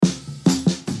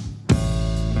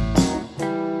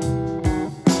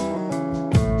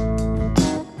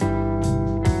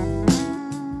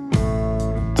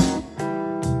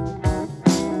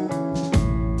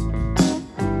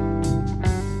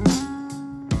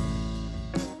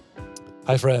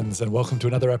Hi, friends, and welcome to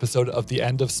another episode of the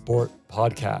End of Sport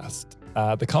podcast.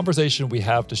 The conversation we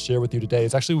have to share with you today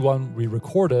is actually one we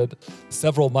recorded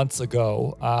several months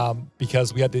ago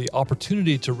because we had the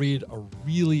opportunity to read a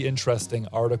really interesting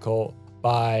article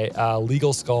by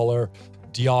legal scholar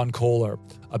Dionne Koller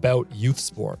about youth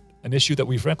sport, an issue that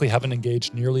we frankly haven't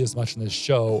engaged nearly as much in this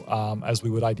show as we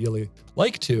would ideally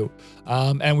like to.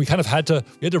 And we kind of had to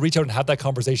reach out and have that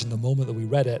conversation the moment that we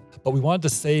read it, but we wanted to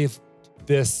save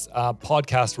this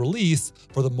podcast release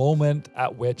for the moment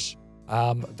at which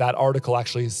that article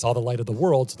actually saw the light of the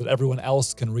world so that everyone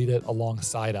else can read it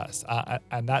alongside us.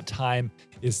 And that time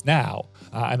is now.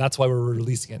 And that's why we're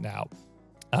releasing it now.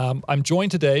 I'm joined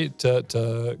today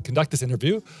to conduct this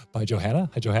interview by Johanna.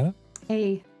 Hi, Johanna.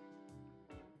 Hey.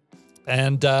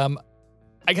 And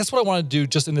I guess what I want to do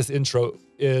just in this intro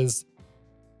is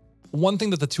one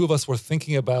thing that the two of us were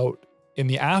thinking about in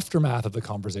the aftermath of the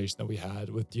conversation that we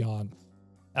had with Dionne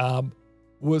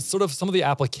was sort of some of the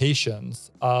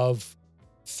applications of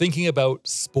thinking about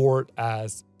sport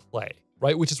as play,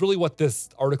 right? Which is really what this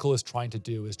article is trying to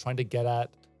do, is trying to get at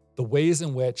the ways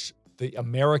in which the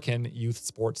American youth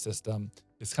sports system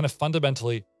is kind of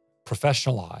fundamentally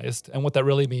professionalized. And what that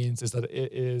really means is that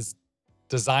it is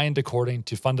designed according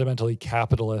to fundamentally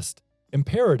capitalist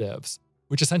imperatives,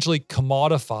 which essentially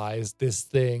commodifies this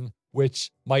thing which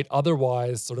might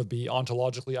otherwise sort of be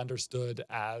ontologically understood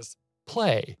as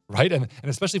play, right? And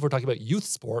especially if we're talking about youth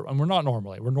sport, and we're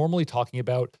normally talking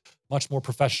about much more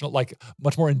professional, like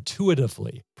much more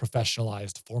intuitively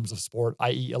professionalized forms of sport,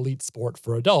 i.e. elite sport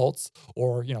for adults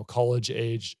or, college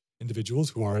age individuals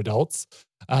who are adults.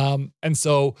 And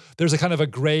so there's a kind of a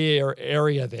gray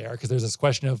area there because there's this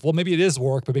question of, well, maybe it is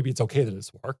work, but maybe it's okay that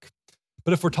it's work.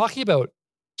 But if we're talking about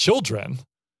children,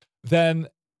 then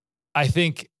I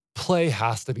think play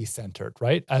has to be centered,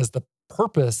 right? As the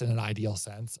purpose in an ideal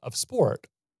sense of sport.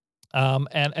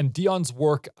 And Dionne's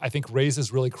work, I think,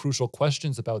 raises really crucial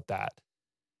questions about that.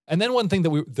 And then one thing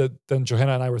that then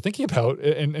Johanna and I were thinking about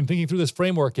and thinking through this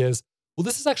framework is, well,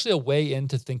 this is actually a way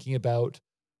into thinking about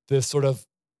this sort of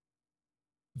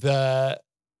the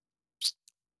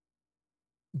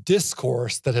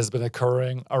discourse that has been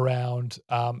occurring around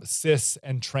cis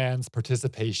and trans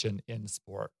participation in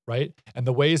sport, right? And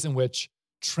the ways in which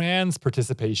trans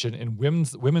participation in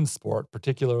women's sport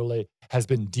particularly has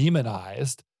been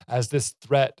demonized as this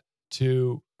threat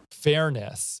to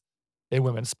fairness in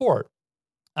women's sport.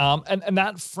 And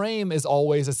that frame is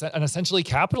always an essentially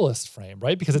capitalist frame,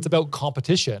 right? Because it's about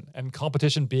competition and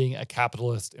competition being a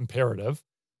capitalist imperative.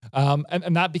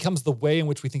 And that becomes the way in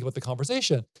which we think about the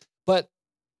conversation. But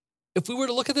if we were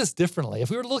to look at this differently,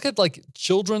 if we were to look at like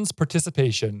children's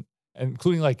participation,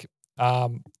 including like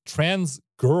trans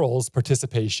girls'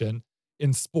 participation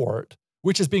in sport,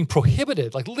 which is being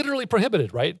prohibited, like literally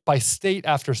prohibited, right, by state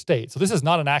after state. So this is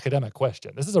not an academic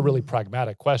question. This is a really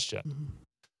pragmatic question.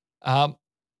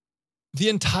 The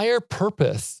entire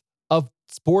purpose of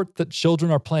sport that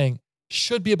children are playing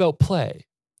should be about play.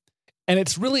 And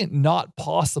it's really not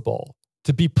possible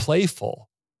to be playful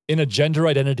in a gender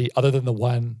identity other than the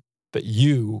one that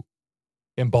you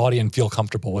embody and feel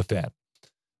comfortable within.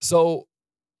 So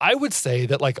I would say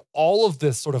that like all of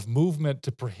this sort of movement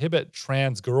to prohibit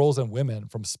trans girls and women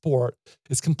from sport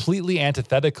is completely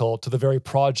antithetical to the very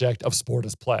project of sport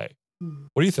as play.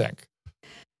 What do you think?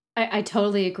 I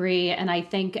totally agree. And I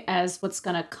think as what's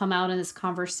going to come out in this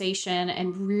conversation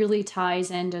and really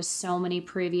ties into so many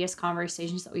previous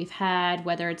conversations that we've had,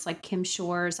 whether it's like Kim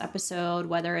Shore's episode,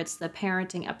 whether it's the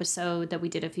parenting episode that we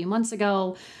did a few months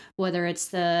ago, whether it's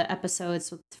the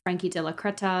episodes with Frankie De La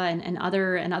Creta and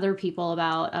other people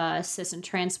about cis and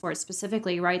trans sport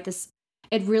specifically, right?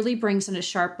 It really brings into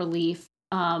sharp relief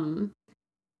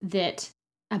that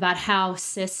about how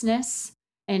cisness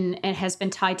and it has been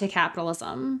tied to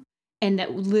capitalism, and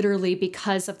that literally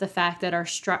because of the fact that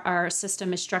our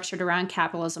system is structured around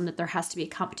capitalism, that there has to be a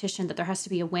competition, that there has to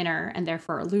be a winner and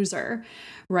therefore a loser,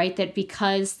 right? That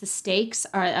because the stakes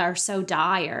are so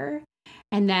dire,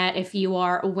 and that if you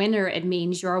are a winner, it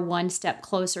means you're one step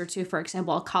closer to, for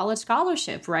example, a college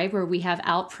scholarship, right? Where we have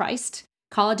outpriced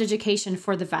college education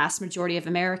for the vast majority of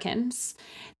Americans.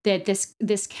 That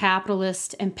this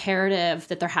capitalist imperative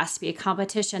that there has to be a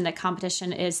competition, that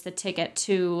competition is the ticket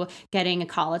to getting a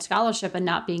college scholarship and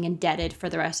not being indebted for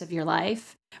the rest of your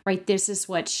life, right? This is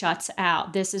what shuts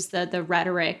out. This is the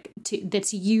rhetoric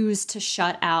that's used to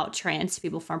shut out trans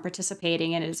people from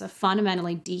participating. And it is a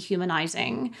fundamentally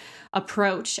dehumanizing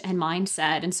approach and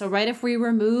mindset. And so, right, if we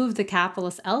remove the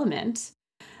capitalist element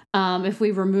if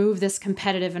we remove this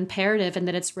competitive imperative and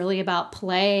that it's really about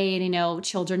play and,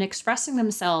 children expressing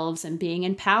themselves and being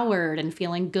empowered and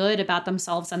feeling good about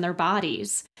themselves and their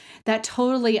bodies, that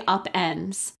totally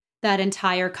upends that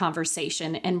entire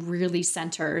conversation and really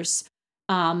centers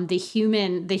the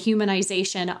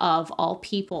humanization of all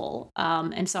people.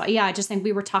 And so, yeah, I just think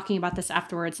we were talking about this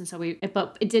afterwards. And so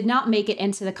but it did not make it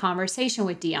into the conversation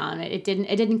with Dionne. It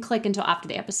didn't click until after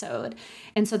the episode.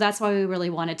 And so that's why we really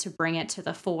wanted to bring it to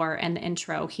the fore and the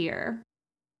intro here.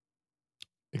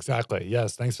 Exactly.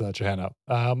 Yes. Thanks for that, Johanna.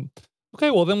 Okay,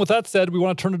 well, then with that said, we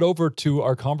want to turn it over to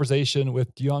our conversation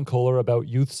with Dionne Koller about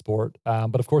youth sport.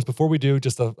 But of course, before we do,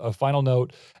 just a final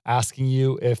note asking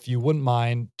you if you wouldn't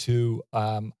mind to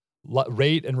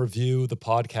rate and review the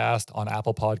podcast on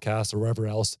Apple Podcasts or wherever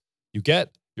else you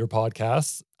get your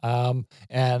podcasts,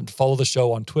 and follow the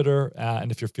show on Twitter.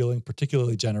 And if you're feeling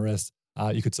particularly generous,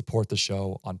 you could support the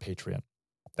show on Patreon.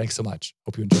 Thanks so much.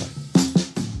 Hope you enjoy.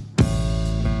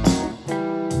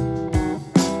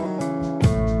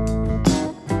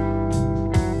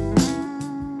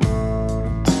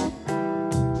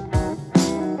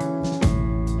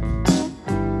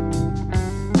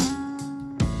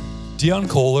 Dionne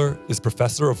Koller is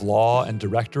professor of law and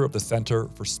director of the Center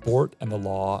for Sport and the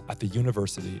Law at the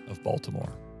University of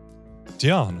Baltimore.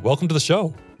 Dionne, welcome to the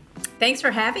show. Thanks for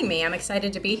having me. I'm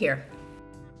excited to be here.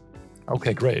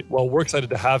 Okay, great. Well, we're excited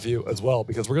to have you as well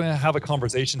because we're going to have a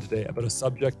conversation today about a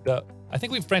subject that I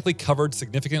think we've frankly covered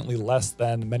significantly less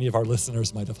than many of our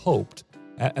listeners might have hoped.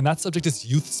 And that subject is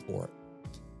youth sport.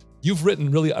 You've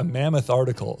written really a mammoth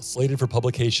article slated for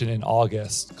publication in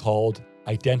August called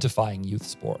Identifying Youth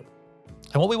Sport.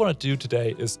 And what we want to do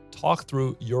today is talk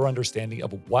through your understanding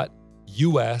of what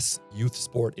U.S. youth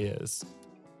sport is,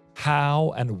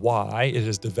 how and why it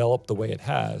has developed the way it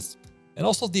has, and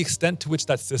also the extent to which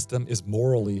that system is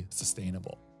morally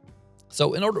sustainable.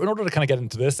 So in order to kind of get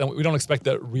into this, and we don't expect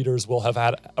that readers will have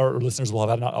had, or listeners will have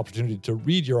had an opportunity to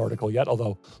read your article yet,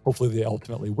 although hopefully they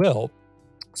ultimately will.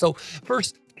 So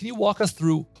first, can you walk us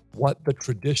through what the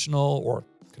traditional or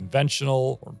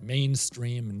conventional or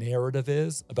mainstream narrative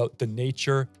is about the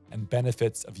nature and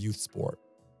benefits of youth sport?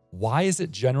 Why is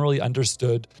it generally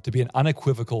understood to be an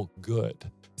unequivocal good?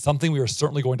 Something we are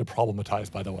certainly going to problematize,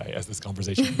 by the way, as this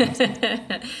conversation goes.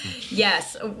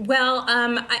 Yes. Well,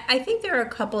 I think there are a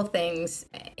couple of things,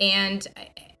 and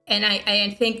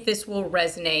I think this will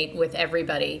resonate with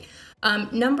everybody.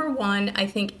 Number one, I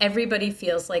think everybody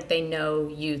feels like they know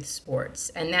youth sports.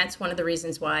 And that's one of the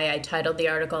reasons why I titled the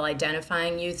article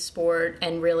Identifying Youth Sport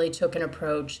and really took an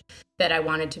approach that I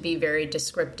wanted to be very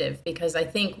descriptive, because I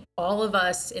think all of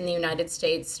us in the United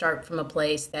States start from a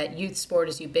place that youth sport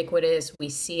is ubiquitous. We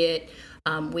see it.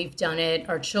 We've done it.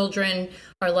 Our children,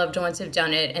 our loved ones have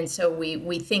done it. And so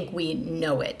we think we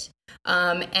know it.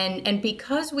 And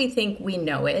because we think we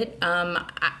know it,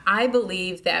 I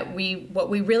believe that what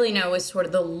we really know is sort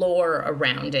of the lore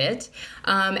around it.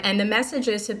 And the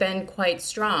messages have been quite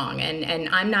strong. And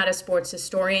I'm not a sports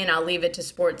historian. I'll leave it to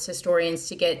sports historians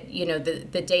to get,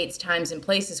 the dates, times, and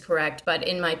places correct. But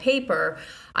in my paper,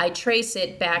 I trace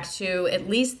it back to at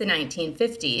least the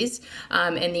 1950s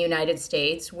in the United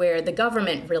States, where the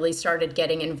government really started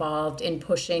getting involved in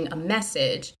pushing a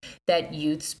message that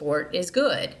youth sport is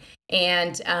good.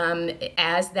 And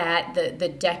as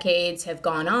the decades have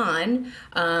gone on,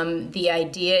 the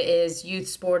idea is youth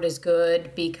sport is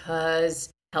good because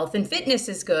health and fitness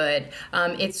is good.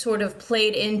 It's sort of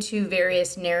played into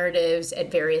various narratives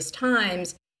at various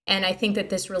times. And I think that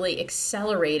this really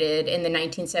accelerated in the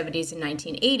 1970s and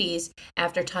 1980s.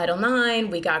 After Title IX,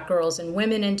 we got girls and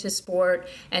women into sport.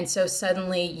 And so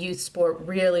suddenly youth sport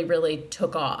really, really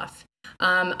took off.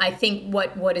 I think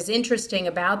what is interesting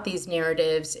about these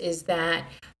narratives is that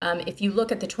if you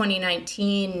look at the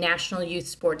 2019 National Youth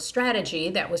Sports Strategy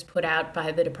that was put out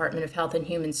by the Department of Health and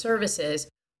Human Services,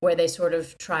 where they sort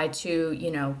of try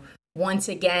to, once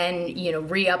again,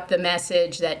 re-up the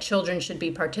message that children should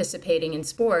be participating in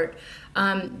sport,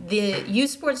 the youth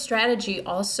sports strategy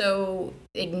also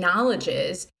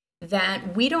acknowledges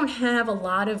that we don't have a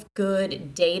lot of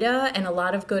good data and a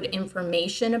lot of good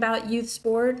information about youth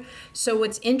sport. So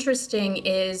what's interesting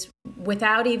is,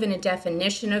 without even a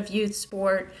definition of youth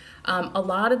sport, a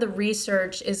lot of the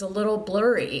research is a little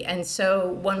blurry. And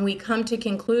so when we come to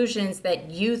conclusions that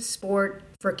youth sport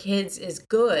for kids is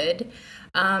good,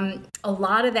 a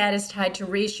lot of that is tied to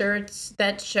research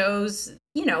that shows,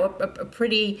 a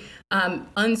pretty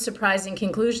unsurprising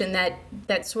conclusion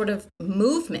that sort of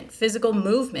physical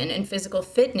movement and physical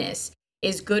fitness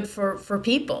is good for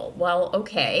people. Well,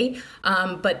 okay,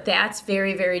 but that's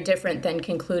very, very different than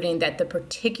concluding that the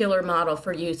particular model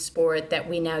for youth sport that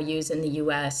we now use in the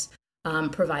U.S.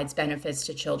 provides benefits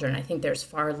to children. I think there's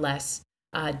far less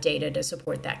data to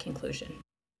support that conclusion.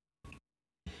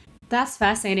 That's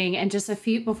fascinating. And just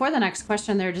before the next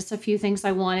question, there are just a few things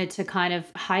I wanted to kind of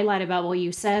highlight about what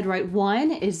you said, right?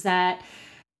 One is that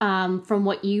from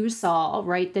what you saw,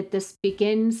 right, that this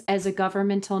begins as a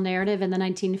governmental narrative in the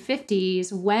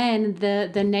 1950s when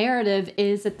the narrative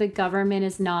is that the government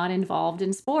is not involved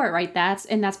in sport, right? That's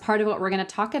part of what we're going to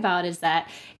talk about, is that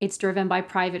it's driven by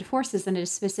private forces and it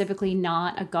is specifically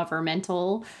not a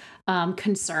governmental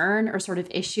concern or sort of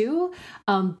issue.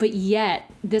 But yet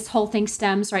this whole thing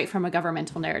stems right from a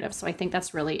governmental narrative. So I think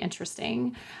that's really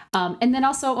interesting. And then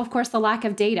also, of course, the lack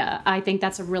of data. I think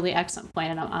that's a really excellent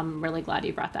point, and I'm really glad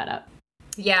you brought that up.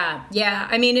 Yeah.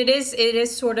 I mean, it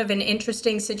is sort of an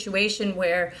interesting situation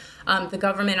where the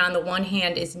government, on the one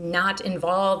hand, is not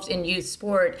involved in youth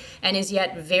sport and is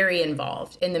yet very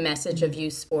involved in the message of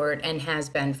youth sport and has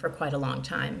been for quite a long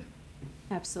time.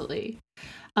 Absolutely.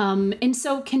 And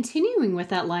so continuing with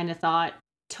that line of thought,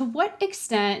 to what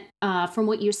extent, from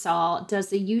what you saw, does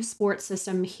the youth sports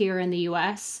system here in the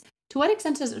U.S., to what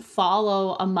extent does it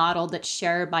follow a model that's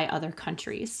shared by other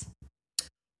countries?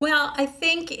 Well, I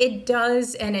think it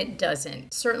does and it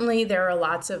doesn't. Certainly, there are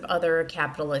lots of other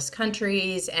capitalist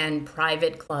countries and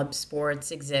private club sports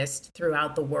exist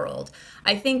throughout the world.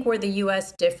 I think where the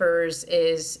U.S. differs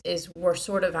is we're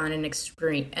sort of on an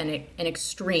extreme,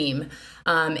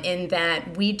 in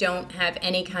that we don't have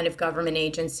any kind of government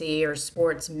agency or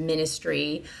sports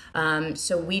ministry.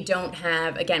 So we don't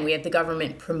have, again, we have the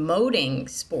government promoting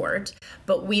sport,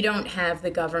 but we don't have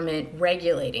the government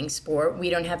regulating sport.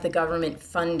 We don't have the government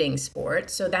funding sport.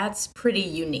 So that's pretty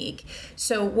unique.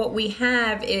 So what we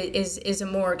have is a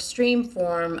more extreme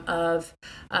form of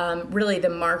really the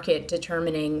market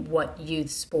determining what youth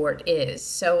sport is.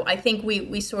 So I think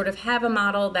we sort of have a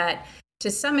model that to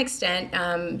some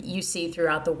extent you see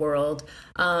throughout the world.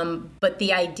 But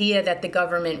the idea that the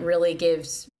government really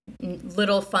gives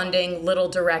little funding, little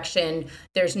direction.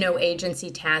 There's no agency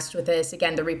tasked with this.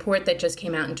 Again, the report that just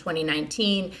came out in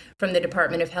 2019 from the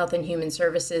Department of Health and Human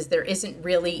Services, there isn't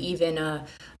really even a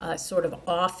sort of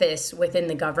office within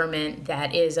the government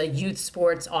that is a youth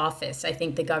sports office. I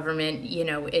think the government,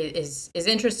 is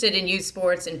interested in youth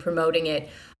sports and promoting it,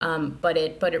 but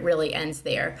it really ends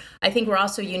there. I think we're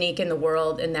also unique in the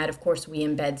world in that, of course, we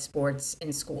embed sports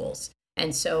in schools.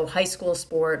 And so high school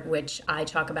sport, which I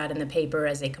talk about in the paper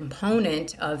as a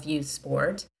component of youth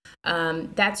sport,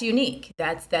 that's unique.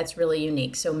 That's really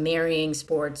unique. So marrying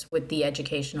sports with the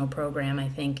educational program, I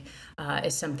think,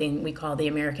 is something we call the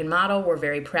American model. We're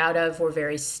very proud of. We're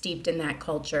very steeped in that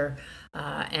culture,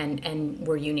 and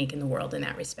we're unique in the world in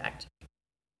that respect.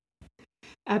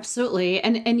 Absolutely.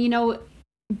 And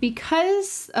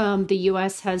because the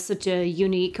U.S. has such a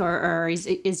unique, or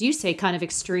as you say, kind of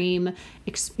extreme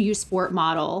youth sport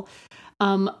model,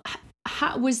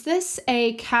 was this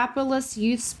a capitalist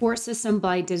youth sports system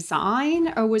by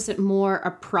design, or was it more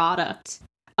a product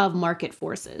of market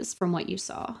forces from what you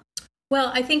saw? Well,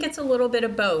 I think it's a little bit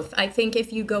of both. I think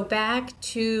if you go back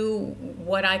to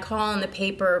what I call in the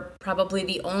paper probably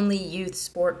the only youth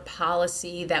sport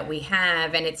policy that we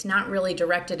have, and it's not really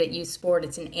directed at youth sport,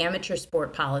 it's an amateur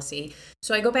sport policy.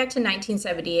 So I go back to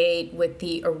 1978 with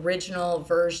the original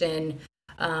version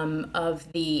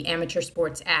of the Amateur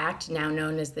Sports Act, now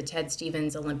known as the Ted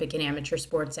Stevens Olympic and Amateur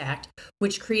Sports Act,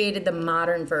 which created the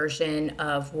modern version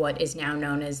of what is now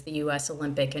known as the U.S.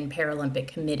 Olympic and Paralympic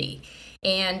Committee.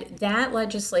 And that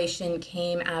legislation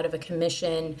came out of a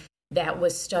commission that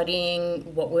was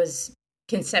studying what was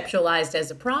conceptualized as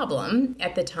a problem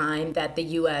at the time, that the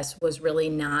U.S. was really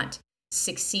not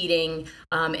succeeding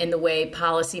in the way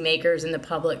policymakers and the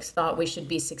public thought we should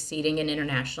be succeeding in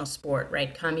international sport,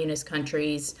 right? Communist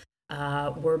countries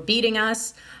were beating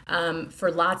us for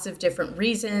lots of different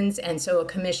reasons. And so a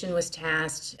commission was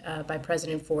tasked by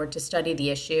President Ford to study the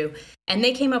issue. And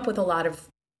they came up with a lot of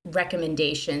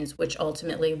recommendations, which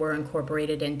ultimately were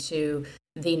incorporated into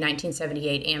the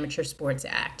 1978 Amateur Sports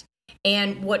Act.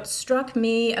 And what struck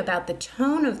me about the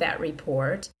tone of that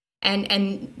report,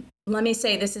 and let me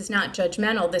say, this is not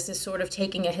judgmental. This is sort of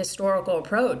taking a historical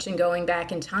approach and going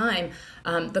back in time.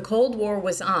 The Cold War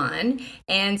was on,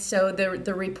 and so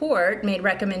the report made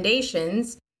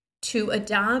recommendations to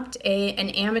adopt an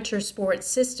amateur sports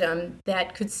system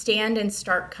that could stand in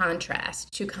stark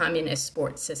contrast to communist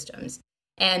sports systems.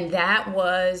 And that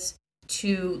was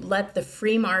to let the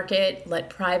free market, let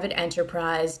private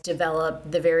enterprise develop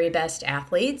the very best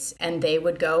athletes, and they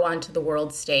would go onto the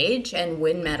world stage and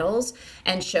win medals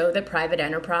and show that private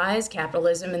enterprise,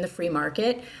 capitalism, and the free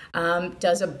market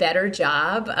does a better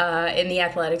job in the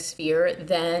athletic sphere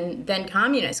than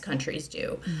communist countries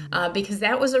do. Because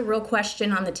that was a real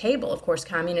question on the table. Of course,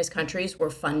 communist countries were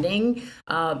funding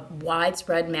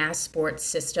widespread mass sports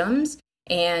systems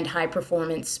and high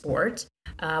performance sport.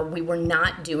 We were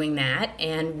not doing that,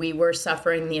 and we were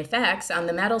suffering the effects on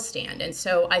the medal stand. And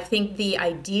so I think the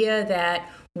idea that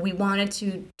we wanted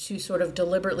to sort of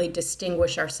deliberately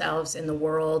distinguish ourselves in the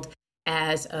world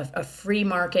as a free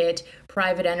market,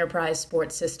 private enterprise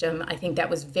sports system, I think that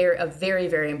was a very,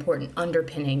 very important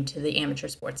underpinning to the Amateur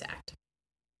Sports Act.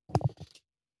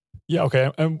 Yeah,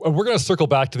 okay. And we're going to circle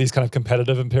back to these kind of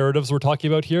competitive imperatives we're talking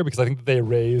about here, because I think that they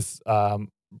raise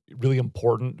really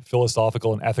important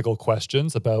philosophical and ethical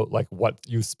questions about like what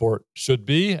youth sport should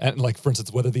be. And like, for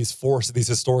instance, whether these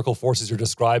historical forces you're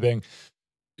describing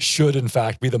should in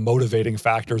fact be the motivating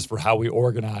factors for how we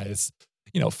organize,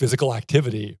 physical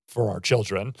activity for our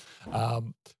children.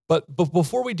 But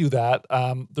before we do that,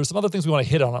 there's some other things we want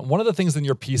to hit on. One of the things in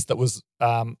your piece that was,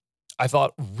 I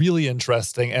thought really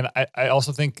interesting, and I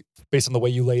also think based on the way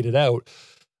you laid it out,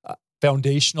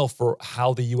 foundational for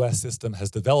how the U.S. system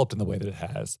has developed in the way that it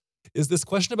has, is this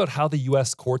question about how the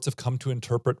U.S. courts have come to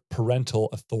interpret parental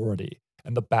authority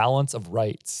and the balance of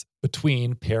rights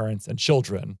between parents and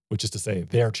children, which is to say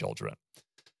their children.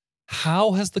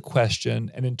 How has the question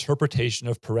and interpretation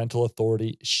of parental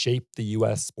authority shaped the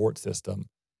U.S. sports system?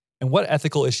 And what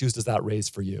ethical issues does that raise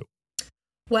for you?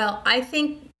 Well, I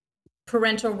think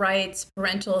parental rights,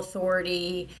 parental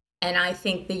authority, and I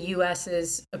think the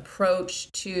U.S.'s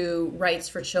approach to rights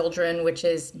for children, which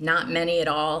is not many at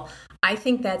all, I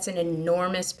think that's an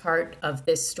enormous part of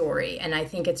this story. And I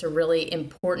think it's a really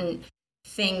important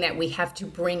thing that we have to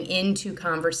bring into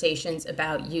conversations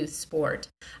about youth sport.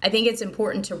 I think it's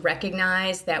important to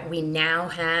recognize that we now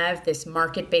have this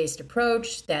market-based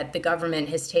approach, that the government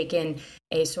has taken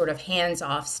a sort of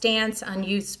hands-off stance on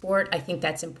youth sport. I think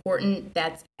that's important.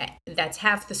 That's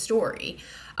half the story.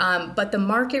 But the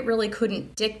market really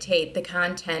couldn't dictate the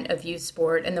content of youth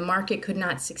sport, and the market could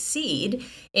not succeed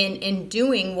in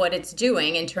doing what it's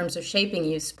doing in terms of shaping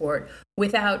youth sport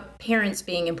without parents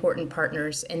being important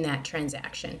partners in that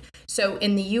transaction. So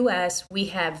in the U.S., we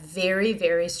have very,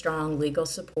 very strong legal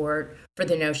support for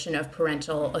the notion of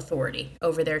parental authority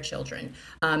over their children.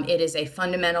 It is a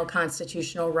fundamental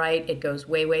constitutional right. It goes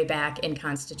way, way back in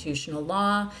constitutional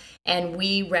law, and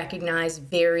we recognize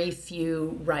very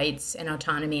few rights and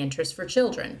autonomy interests for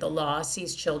children. The law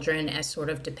sees children as sort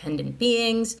of dependent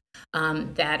beings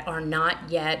that are not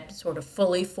yet sort of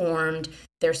fully formed.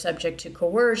 They're subject to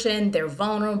coercion. They're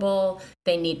vulnerable.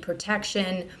 They need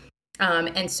protection.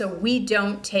 And so we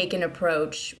don't take an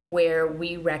approach where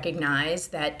we recognize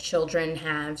that children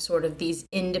have sort of these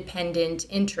independent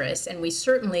interests, and we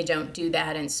certainly don't do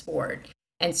that in sport.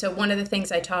 And so one of the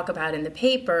things I talk about in the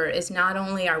paper is not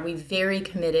only are we very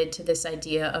committed to this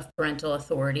idea of parental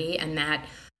authority, and that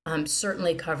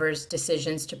certainly covers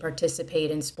decisions to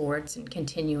participate in sports and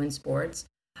continue in sports,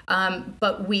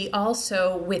 but we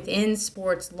also, within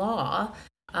sports law,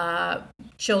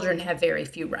 children have very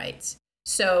few rights.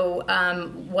 So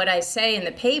what I say in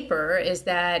the paper is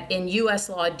that in U.S.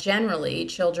 law generally,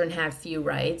 children have few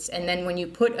rights. And then when you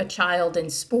put a child in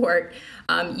sport,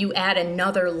 you add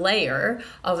another layer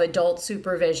of adult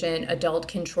supervision, adult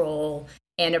control,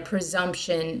 and a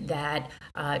presumption that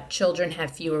children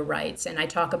have fewer rights. And I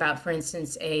talk about, for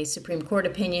instance, a Supreme Court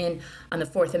opinion on the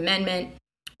Fourth Amendment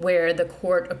where the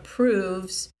court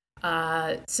approves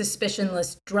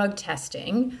suspicionless drug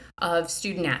testing of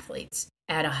student athletes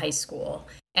at a high school.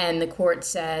 And the court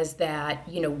says that,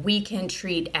 we can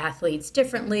treat athletes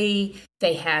differently.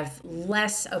 They have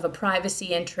less of a privacy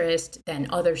interest than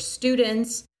other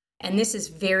students. And this is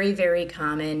very, very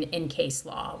common in case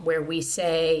law, where we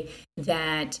say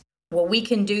that, well, we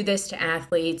can do this to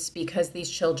athletes because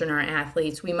these children are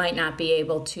athletes. We might not be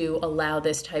able to allow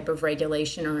this type of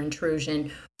regulation or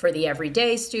intrusion for the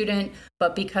everyday student,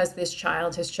 but because this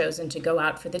child has chosen to go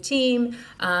out for the team,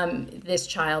 this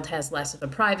child has less of a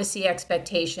privacy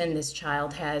expectation, this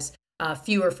child has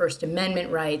fewer First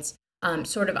Amendment rights,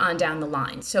 sort of on down the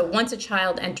line. So once a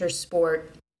child enters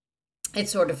sport, it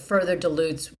sort of further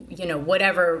dilutes,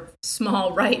 whatever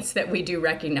small rights that we do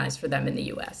recognize for them in the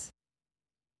U.S.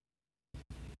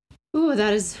 Ooh,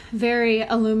 that is very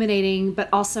illuminating, but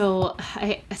also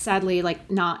sadly,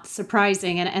 like, not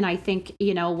surprising. And I think,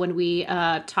 when we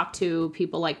talk to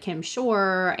people like Kim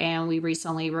Shore, and we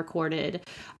recently recorded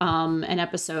an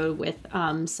episode with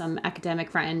some academic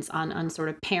friends on sort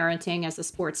of parenting as a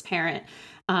sports parent.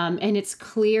 And it's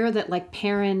clear that, like,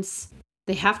 parents,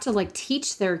 they have to, like,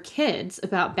 teach their kids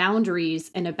about boundaries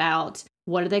and about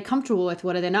what are they comfortable with,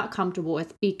 what are they not comfortable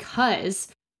with, because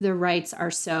the rights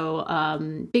are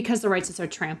because the rights are so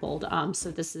trampled. So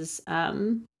this is,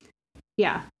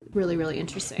 really, really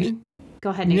interesting. Go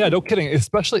ahead, Nathan. Yeah, no kidding.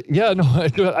 Especially, yeah, no,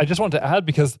 I just wanted to add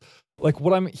because, like,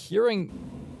 what I'm hearing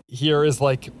here is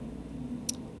like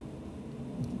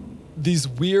these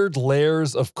weird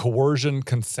layers of coercion,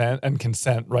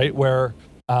 consent, right? Where,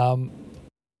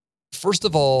 first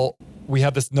of all, we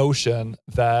have this notion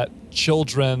that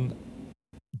children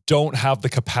don't have the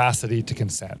capacity to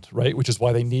consent, right? Which is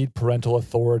why they need parental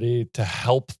authority to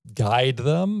help guide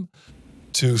them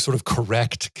to sort of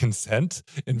correct consent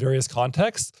in various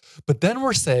contexts. But then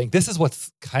we're saying, this is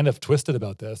what's kind of twisted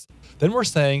about this. Then we're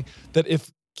saying that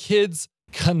if kids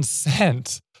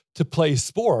consent to play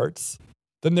sports,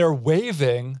 then they're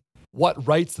waiving what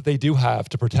rights that they do have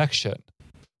to protection.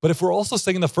 But if we're also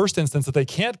saying in the first instance that they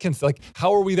can't consent, like,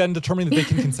 how are we then determining that they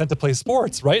can consent to play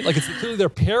sports, right? Like, it's clearly their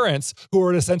parents who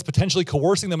are, in a sense, potentially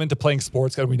coercing them into playing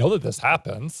sports, and we know that this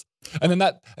happens. And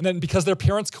then because their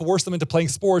parents coerce them into playing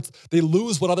sports, they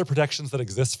lose what other protections that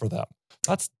exist for them.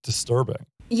 That's disturbing.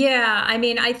 Yeah, I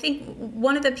mean, I think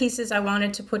one of the pieces I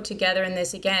wanted to put together in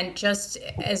this, again, just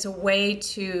as a way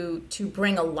to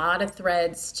bring a lot of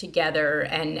threads together,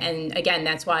 and again,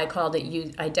 that's why I called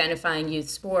it identifying youth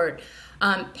sport.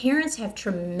 Parents have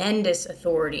tremendous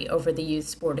authority over the youth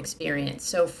sport experience.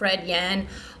 So Fred Yen,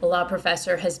 a law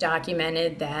professor, has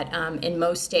documented that in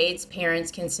most states, parents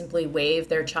can simply waive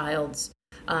their child's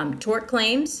tort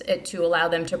claims to allow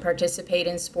them to participate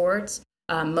in sports.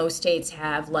 Most states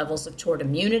have levels of tort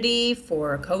immunity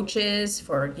for coaches,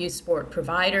 for youth sport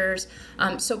providers.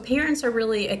 So parents are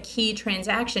really a key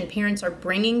transaction. Parents are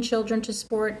bringing children to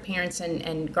sport, parents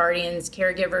and guardians,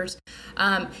 caregivers.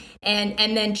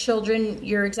 And then children,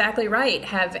 you're exactly right,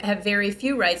 have very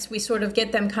few rights. We sort of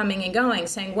get them coming and going,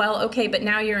 saying, well, okay, but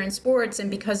now you're in sports, and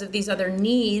because of these other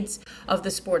needs of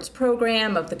the sports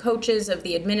program, of the coaches, of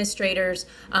the administrators,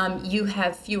 you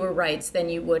have fewer rights than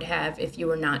you would have if you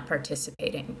were not participating.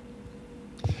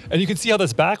 And you can see how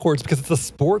that's backwards because it's the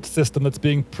sports system that's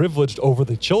being privileged over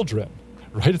the children,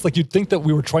 right? It's like you'd think that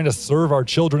we were trying to serve our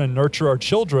children and nurture our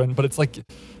children, but it's like,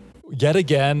 yet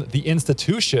again, the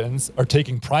institutions are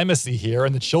taking primacy here,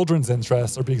 and the children's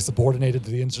interests are being subordinated to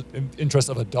the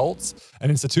interests of adults and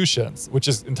institutions, which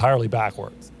is entirely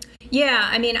backwards. Yeah,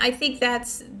 I mean, I think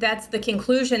that's the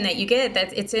conclusion that you get,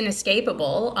 that it's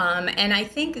inescapable. And I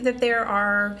think that there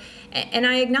are, and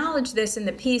I acknowledge this in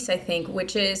the piece, I think,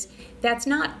 which is that's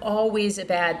not always a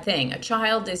bad thing. A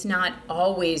child is not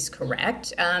always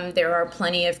correct. There are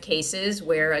plenty of cases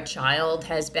where a child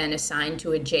has been assigned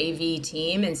to a JV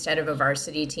team instead of a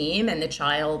varsity team, and the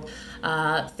child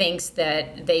thinks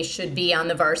that they should be on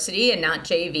the varsity and not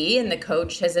JV, and the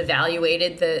coach has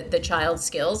evaluated the child's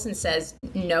skills and says,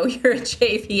 no, you're a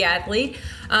JV athlete.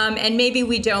 And maybe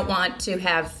we don't want to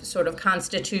have sort of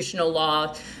constitutional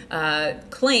law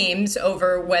claims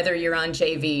over whether you're on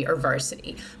JV or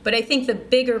varsity. But I think the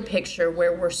bigger picture,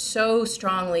 where we're so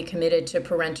strongly committed to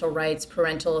parental rights,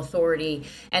 parental authority,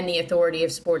 and the authority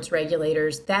of sports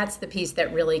regulators, that's the piece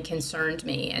that really concerned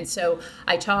me. And so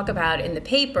I talk about in the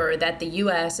paper that the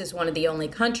U.S. is one of the only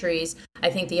countries, I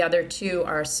think the other two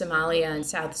are Somalia and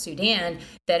South Sudan,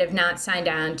 that have not signed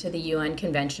on to the UN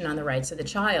Convention on the Rights of the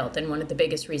Child. And one of the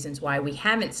biggest reasons why we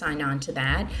haven't signed on to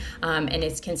that, and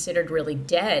it's considered really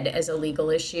dead as a legal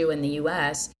issue in the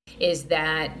U.S., is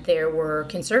that there were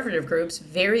conservative groups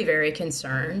very, very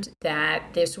concerned that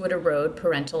this would erode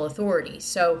parental authority.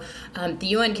 So the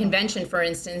UN Convention, for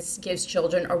instance, gives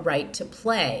children a right to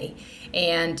play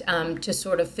and to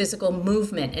sort of physical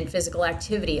movement and physical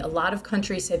activity. A lot of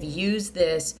countries have used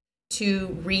this to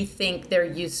rethink their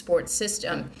youth sports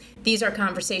system. These are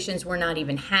conversations we're not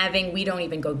even having. We don't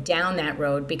even go down that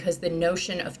road because the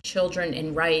notion of children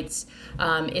and rights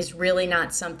is really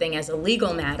not something as a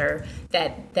legal matter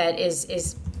that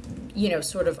is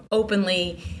sort of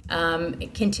openly,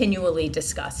 continually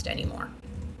discussed anymore.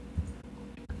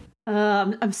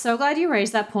 I'm so glad you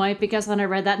raised that point, because when I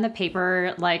read that in the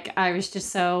paper, like, I was just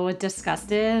so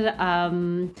disgusted.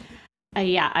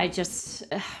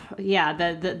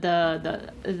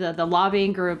 The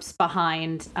lobbying groups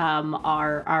behind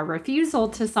our refusal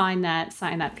to sign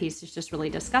that piece is just really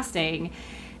disgusting.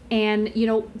 And,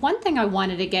 one thing I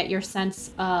wanted to get your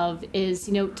sense of is,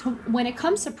 when it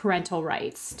comes to parental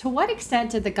rights, to what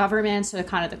extent did the governments or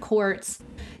kind of the courts,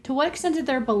 to what extent did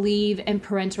their belief in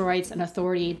parental rights and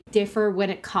authority differ when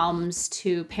it comes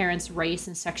to parents' race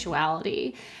and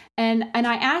sexuality? And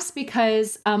I ask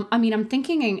because, I'm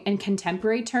thinking in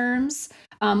contemporary terms,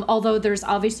 although there's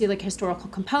obviously like historical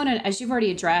component, as you've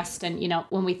already addressed. And,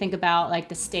 when we think about like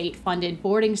the state funded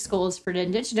boarding schools for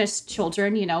Indigenous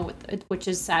children, which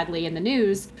is sadly in the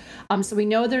news. So we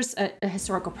know there's a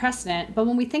historical precedent. But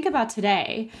when we think about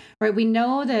today, right, we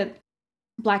know that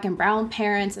Black and brown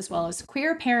parents, as well as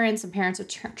queer parents and parents of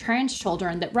trans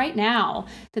children, that right now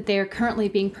that they are currently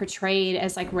being portrayed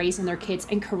as like raising their kids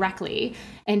incorrectly.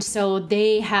 And so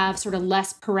they have sort of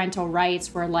less parental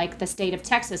rights, where like the state of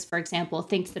Texas, for example,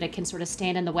 thinks that it can sort of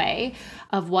stand in the way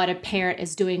of what a parent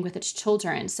is doing with its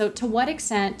children. So to what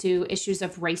extent do issues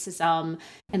of racism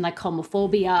and like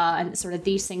homophobia and sort of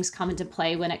these things come into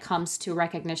play when it comes to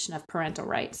recognition of parental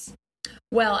rights?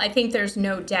 Well, I think there's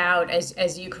no doubt,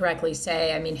 as you correctly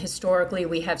say. I mean, historically,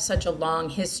 we have such a long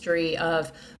history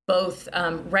of both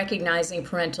recognizing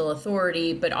parental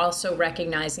authority, but also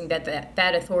recognizing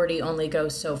that authority only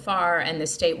goes so far, and the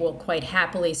state will quite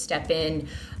happily step in,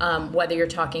 whether you're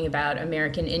talking about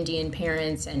American Indian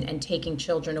parents and taking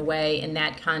children away in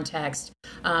that context,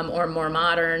 or more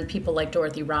modern. People like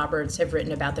Dorothy Roberts have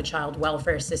written about the child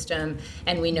welfare system,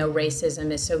 and we know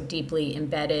racism is so deeply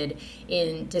embedded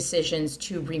in decisions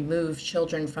to remove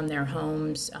children from their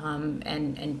homes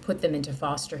and put them into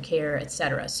foster care, et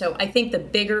cetera. So I think the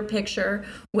bigger picture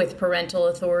with parental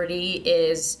authority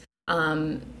is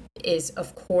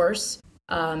of course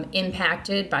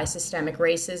impacted by systemic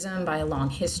racism, by a long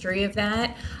history of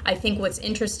that. I think what's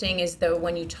interesting is, though,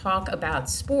 when you talk about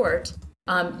sport,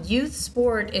 youth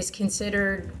sport is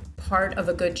considered part of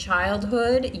a good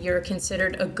childhood. You're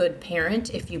considered a good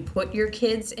parent if you put your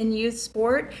kids in youth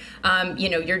sport.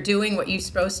 You're doing what you're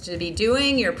supposed to be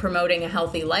doing. You're promoting a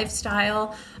healthy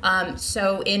lifestyle.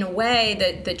 So in a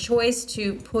way, the choice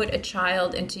to put a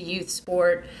child into youth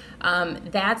sport,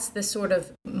 that's the sort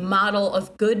of model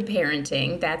of good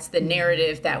parenting. That's the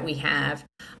narrative that we have.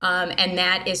 And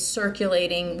that is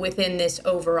circulating within this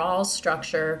overall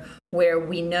structure, where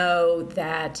we know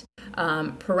that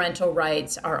parental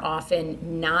rights are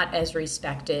often not as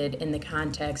respected in the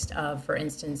context of, for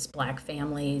instance, Black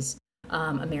families,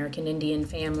 American Indian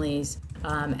families,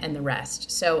 and the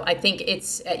rest. So I think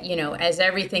it's, as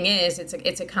everything is,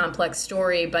 it's a complex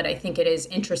story, but I think it is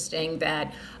interesting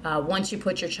that once you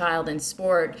put your child in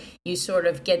sport, you sort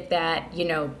of get that,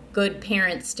 good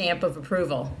parent stamp of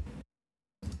approval.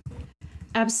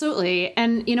 Absolutely.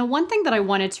 And, one thing that I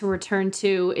wanted to return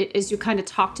to is you kind of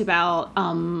talked about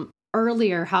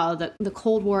earlier how the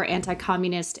Cold War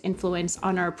anti-communist influence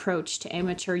on our approach to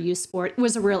amateur youth sport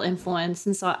was a real influence.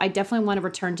 And so I definitely want to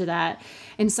return to that.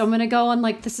 And so I'm going to go on,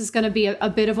 this is going to be a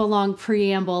bit of a long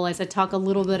preamble as I talk a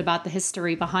little bit about the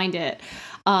history behind it.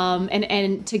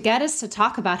 And to get us to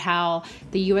talk about how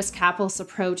the U.S. capitalist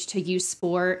approach to youth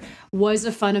sport was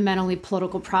a fundamentally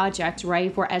political project,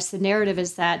 right? Whereas the narrative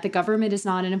is that the government is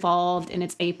not involved and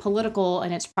it's apolitical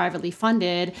and it's privately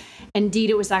funded.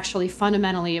 Indeed, it was actually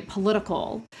fundamentally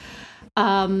political.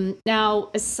 Now,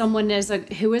 as someone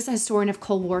who is a historian of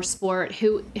Cold War sport,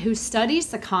 who studies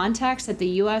the context that the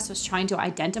U.S. was trying to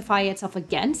identify itself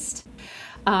against,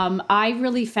 I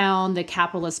really found the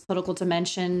capitalist political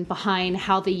dimension behind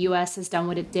how the U.S. has done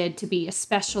what it did to be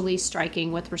especially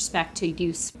striking with respect to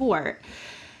youth sport.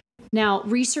 Now,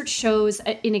 research shows,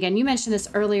 and again, you mentioned this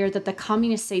earlier, that the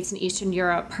communist states in Eastern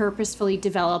Europe purposefully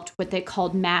developed what they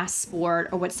called mass sport,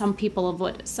 or what some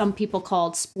people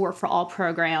called sport for all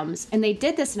programs. And they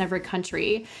did this in every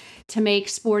country to make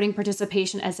sporting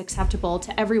participation as acceptable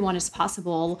to everyone as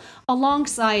possible,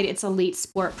 alongside its elite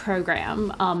sport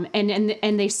program.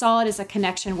 And they saw it as a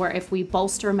connection where if we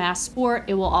bolster mass sport,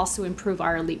 it will also improve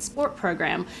our elite sport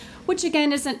program, which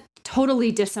again isn't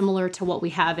totally dissimilar to what we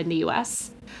have in the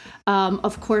U.S.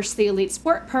 Of course, the elite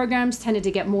sport programs tended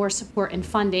to get more support and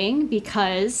funding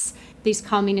because these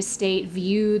communist states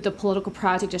viewed the political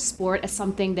project of sport as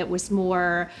something that was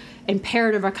more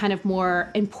imperative or kind of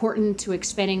more important to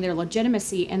expanding their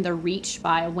legitimacy and their reach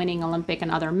by winning Olympic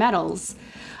and other medals.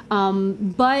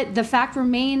 But the fact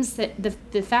remains that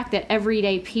the fact that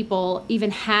everyday people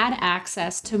even had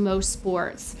access to most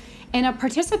sports in a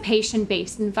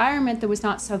participation-based environment that was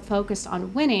not so focused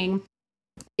on winning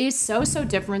is so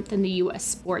different than the U.S.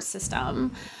 sports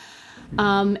system.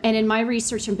 And in my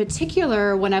research in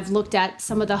particular, when I've looked at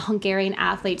some of the Hungarian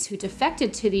athletes who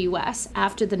defected to the U.S.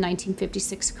 after the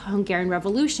 1956 Hungarian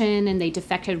Revolution, and they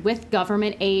defected with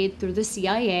government aid through the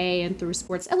CIA and through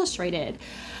Sports Illustrated,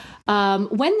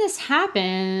 When this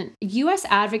happened, U.S.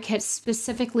 advocates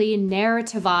specifically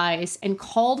narrativized and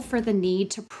called for the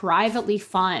need to privately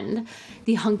fund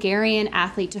the Hungarian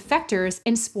athlete defectors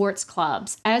in sports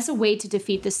clubs as a way to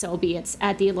defeat the Soviets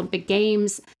at the Olympic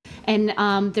Games. And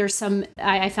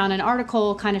I found an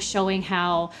article kind of showing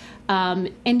how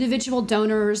individual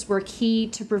donors were key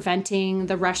to preventing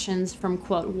the Russians from,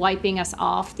 quote, wiping us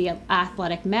off the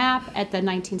athletic map at the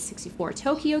 1964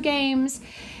 Tokyo Games,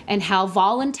 and how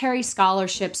voluntary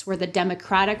scholarships were the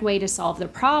democratic way to solve the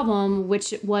problem,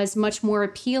 which was much more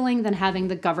appealing than having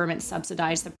the government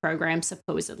subsidize the program,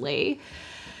 supposedly.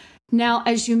 Now,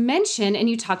 as you mentioned, and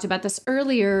you talked about this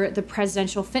earlier, the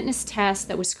presidential fitness test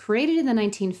that was created in the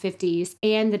 1950s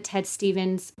and the Ted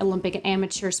Stevens Olympic and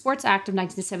Amateur Sports Act of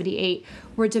 1978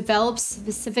 were developed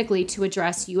specifically to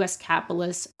address U.S.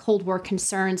 capitalist Cold War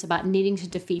concerns about needing to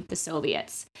defeat the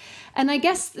Soviets. And I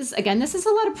guess this is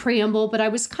a lot of preamble, but I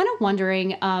was kind of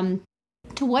wondering,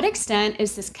 to what extent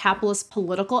is this capitalist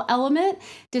political element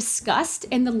discussed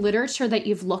in the literature that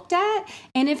you've looked at?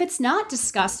 And if it's not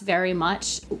discussed very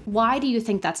much, why do you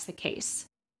think that's the case?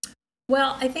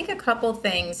 Well, I think a couple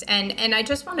things, and I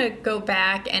just want to go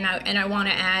back and I want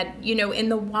to add, in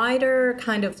the wider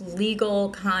kind of legal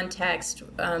context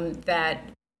that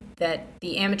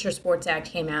the Amateur Sports Act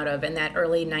came out of in that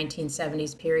early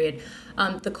 1970s period,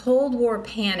 the Cold War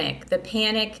panic, the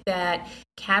panic that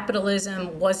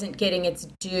capitalism wasn't getting its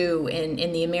due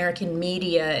in the American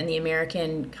media, in the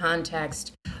American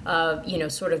context of,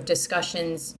 sort of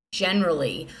discussions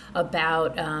generally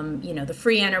about, the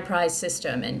free enterprise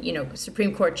system. And,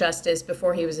 Supreme Court Justice,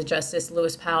 before he was a justice,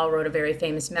 Lewis Powell wrote a very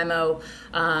famous memo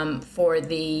for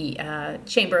the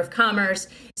Chamber of Commerce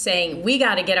saying, we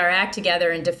got to get our act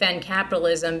together and defend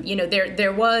capitalism.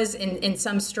 There was in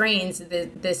some strains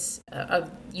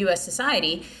of U.S.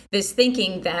 society, this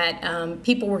thinking that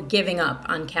people were giving up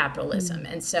on capitalism.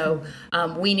 And so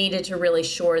we needed to really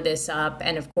shore this up.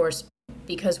 And of course,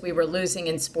 because we were losing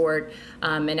in sport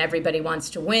and everybody wants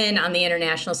to win on the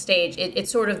international stage, it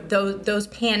sort of those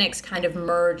panics kind of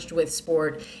merged with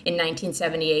sport in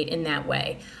 1978 in that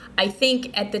way. I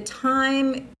think at the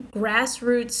time,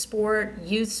 grassroots sport,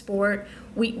 youth sport,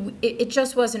 it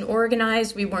just wasn't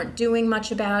organized. We weren't doing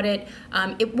much about it.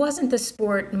 It wasn't the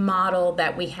sport model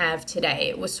that we have today.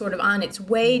 It was sort of on its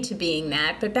way to being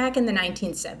that. But back in the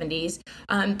 1970s,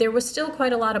 there was still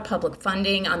quite a lot of public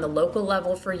funding on the local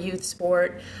level for youth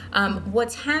sport.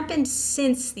 What's happened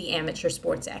since the Amateur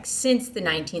Sports Act, since the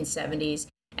 1970s,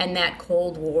 and that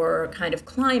Cold War kind of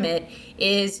climate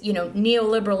is,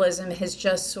 neoliberalism has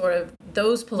just sort of,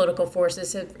 those political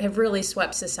forces have really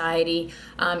swept society.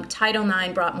 Title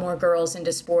IX brought more girls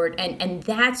into sport, and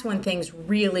that's when things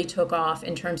really took off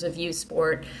in terms of youth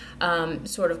sport,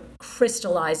 sort of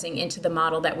crystallizing into the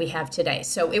model that we have today.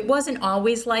 So it wasn't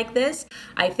always like this.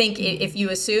 I think if you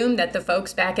assume that the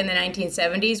folks back in the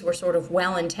 1970s were sort of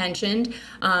well-intentioned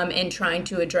in trying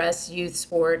to address youth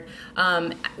sport,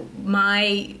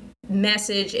 my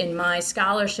message in my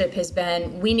scholarship has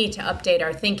been, we need to update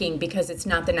our thinking because it's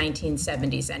not the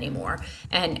 1970s anymore.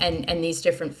 And these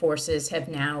different forces have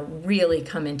now really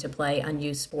come into play on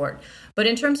youth sport. But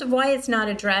in terms of why it's not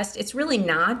addressed, it's really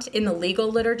not in the legal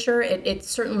literature. It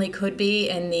certainly could be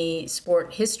in the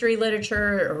sport history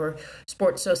literature or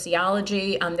sport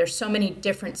sociology. There's so many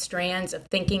different strands of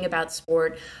thinking about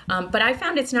sport. But I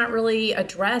found it's not really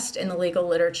addressed in the legal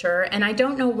literature, and I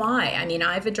don't know why. I mean,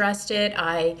 I've addressed it.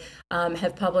 I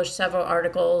have published several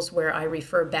articles where I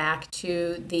refer back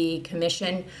to the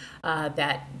commission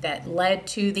that led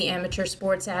to the Amateur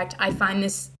Sports Act. I find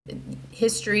this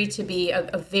history to be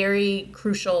a very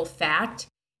crucial fact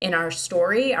in our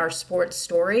story, our sports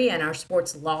story, and our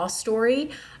sports law story.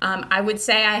 I would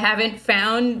say I haven't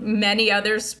found many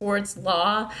other sports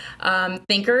law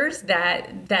thinkers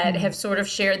that have sort of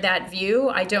shared that view.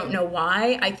 I don't know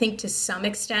why. I think to some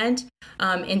extent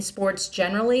in sports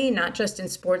generally, not just in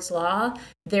sports law,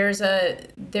 there's a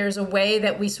way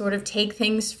that we sort of take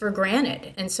things for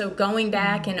granted. And so going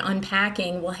back and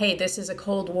unpacking, well, hey, this is a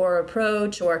Cold War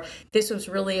approach, or this was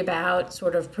really about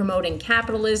sort of promoting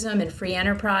capitalism and free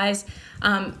enterprise.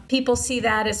 People see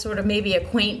that as sort of maybe a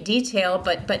quaint detail,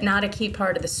 but not a key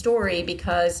part of the story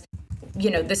because,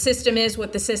 the system is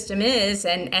what the system is.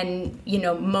 And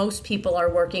most people are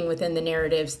working within the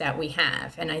narratives that we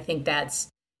have. And I think that's,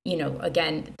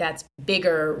 again, that's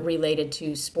bigger related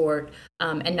to sport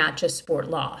and not just sport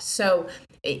law. So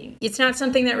it's not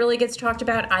something that really gets talked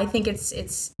about. I think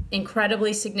it's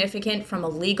incredibly significant from a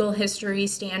legal history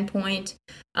standpoint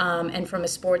and from a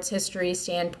sports history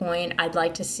standpoint. I'd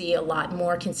like to see a lot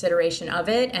more consideration of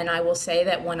it. And I will say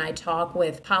that when I talk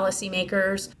with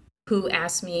policymakers who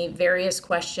ask me various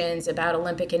questions about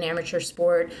Olympic and amateur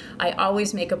sport, I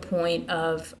always make a point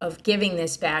of giving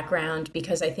this background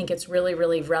because I think it's really,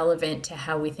 really relevant to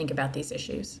how we think about these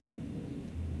issues.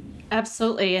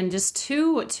 Absolutely. And just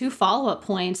two follow-up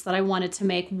points that I wanted to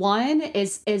make. One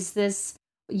is this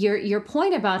your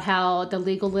point about how the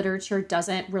legal literature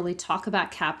doesn't really talk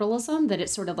about capitalism, that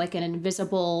it's sort of like an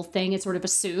invisible thing, it's sort of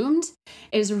assumed,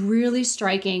 is really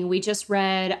striking. We just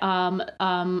read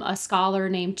a scholar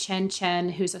named Chen,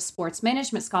 who's a sports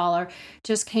management scholar,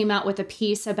 just came out with a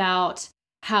piece about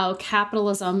how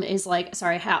capitalism is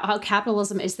how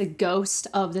capitalism is the ghost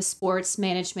of the sports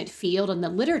management field and the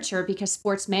literature, because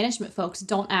sports management folks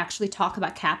don't actually talk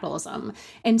about capitalism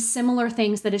and similar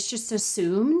things, that it's just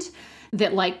assumed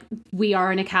that like we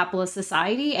are in a capitalist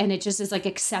society and it just is like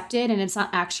accepted and it's not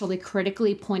actually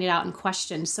critically pointed out and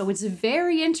questioned. So it's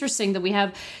very interesting that we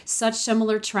have such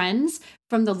similar trends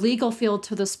from the legal field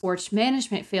to the sports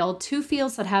management field, two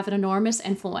fields that have an enormous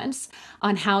influence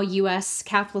on how U.S.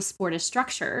 capitalist sport is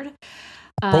structured.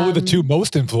 Probably the two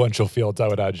most influential fields, I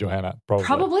would add, Johanna.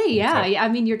 Probably, yeah. I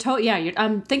mean,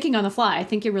 I'm thinking on the fly. I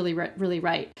think you're really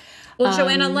right. Well,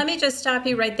 Joanna, let me just stop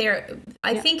you right there.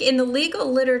 I think in the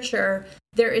legal literature,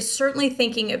 there is certainly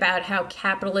thinking about how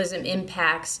capitalism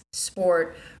impacts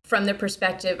sport from the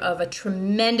perspective of a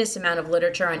tremendous amount of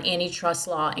literature on antitrust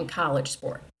law in college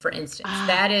sport, for instance.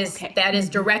 That is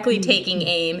directly taking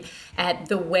aim at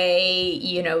the way,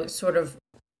 sort of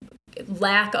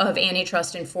lack of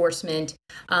antitrust enforcement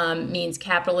means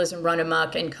capitalism run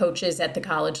amok and coaches at the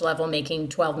college level making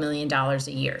 $12 million a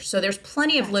year. So there's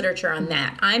plenty of literature on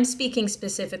that. I'm speaking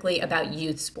specifically about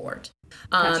youth sport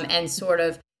and sort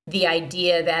of the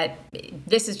idea that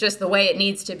this is just the way it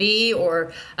needs to be,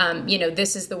 or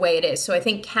this is the way it is. So I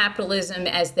think capitalism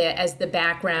as the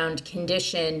background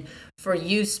condition for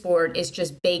youth sport is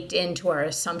just baked into our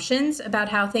assumptions about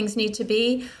how things need to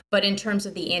be. But in terms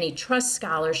of the antitrust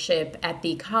scholarship at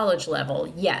the college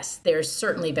level, yes, there's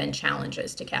certainly been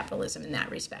challenges to capitalism in that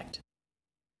respect.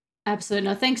 Absolutely.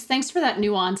 No, thanks for that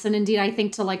nuance. And indeed, I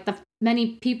think to like the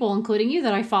many people, including you,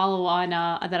 that I follow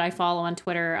on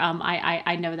Twitter,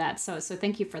 I know that. So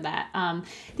thank you for that.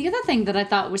 The other thing that I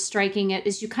thought was striking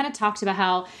is you kind of talked about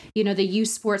how, the youth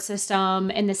sports system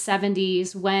in the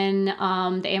 70s when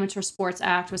the Amateur Sports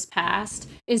Act was passed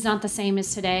is not the same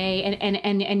as today.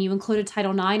 And you included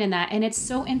Title IX in that. And it's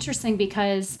so interesting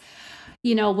because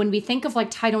when we think of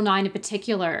like Title IX in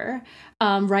particular,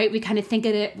 right, we kind of think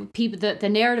of it, the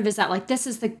narrative is that like, this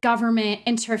is the government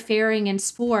interfering in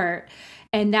sport.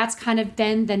 And that's kind of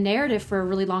been the narrative for a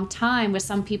really long time, with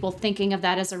some people thinking of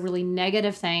that as a really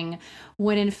negative thing,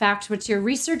 when in fact, what your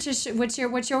research is, what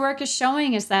your work is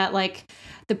showing is that like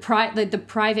the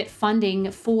private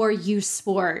funding for youth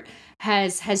sport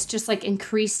has just like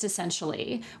increased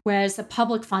essentially, whereas the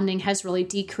public funding has really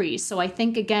decreased. So I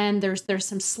think again, there's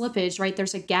some slippage, right?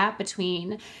 There's a gap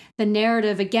between the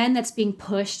narrative again that's being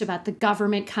pushed about the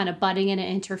government kind of butting in and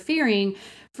interfering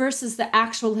versus the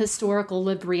actual historical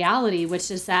lived reality,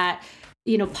 which is that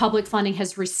public funding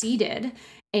has receded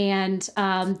and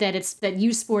that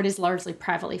youth sport is largely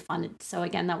privately funded. So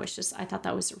again, I thought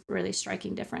that was a really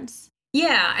striking difference.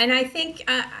 Yeah, and I think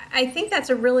that's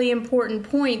a really important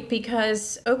point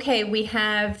because, okay, we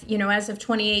have, as of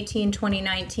 2018,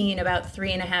 2019, about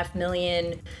 3.5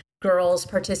 million girls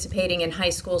participating in high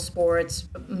school sports.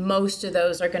 Most of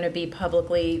those are going to be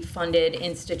publicly funded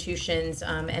institutions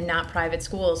and not private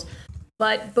schools.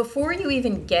 But before you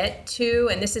even get to,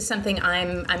 and this is something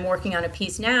I'm working on a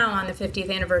piece now on the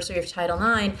 50th anniversary of Title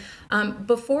IX,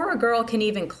 before a girl can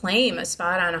even claim a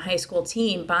spot on a high school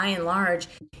team, by and large,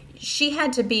 she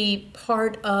had to be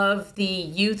part of the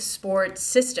youth sports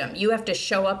system. You have to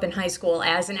show up in high school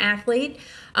as an athlete.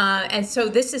 And so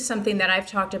this is something that I've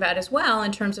talked about as well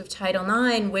in terms of Title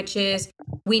IX, which is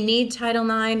we need Title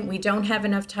IX. We don't have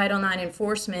enough Title IX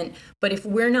enforcement. But if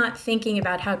we're not thinking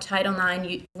about how Title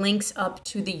IX links up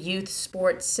to the youth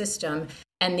sports system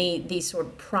and the sort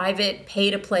of private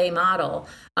pay-to-play model,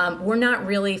 we're not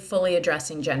really fully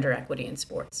addressing gender equity in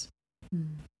sports.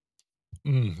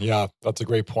 Yeah, that's a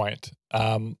great point.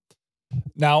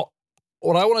 Now,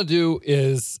 what I want to do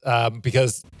is,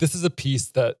 because this is a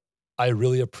piece that I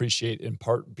really appreciate in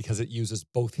part because it uses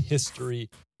both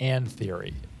history and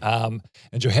theory. And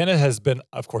Johanna has been,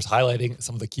 of course, highlighting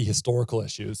some of the key historical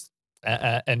issues,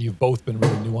 and you've both been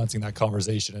really nuancing that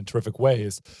conversation in terrific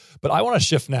ways. But I want to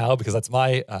shift now, because that's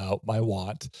my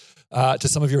want, to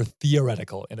some of your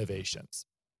theoretical innovations.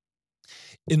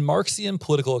 In Marxian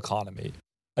political economy,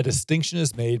 a distinction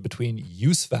is made between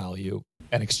use value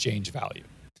and exchange value.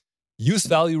 Use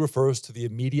value refers to the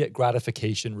immediate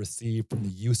gratification received from the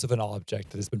use of an object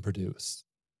that has been produced.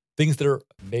 Things that are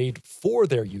made for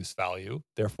their use value,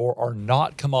 therefore, are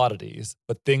not commodities,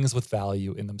 but things with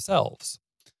value in themselves.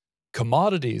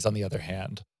 Commodities, on the other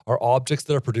hand, are objects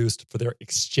that are produced for their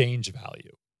exchange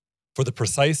value, for the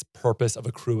precise purpose of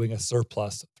accruing a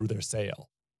surplus through their sale.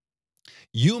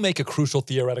 You make a crucial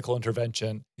theoretical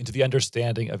intervention into the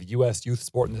understanding of U.S. youth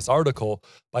sport in this article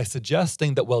by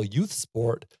suggesting that while youth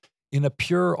sport, in a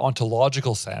pure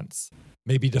ontological sense,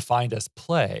 may be defined as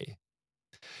play,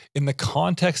 in the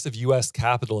context of U.S.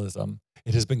 capitalism,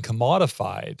 it has been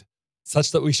commodified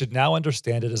such that we should now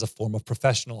understand it as a form of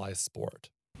professionalized sport.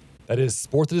 That is,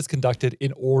 sport that is conducted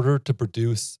in order to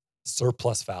produce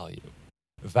surplus value.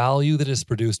 Value that is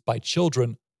produced by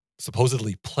children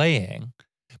supposedly playing,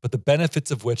 but the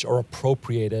benefits of which are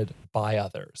appropriated by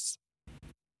others.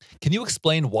 Can you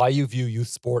explain why you view youth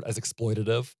sport as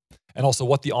exploitative, and also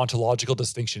what the ontological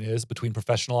distinction is between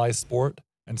professionalized sport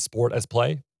and sport as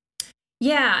play?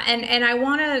 Yeah, and I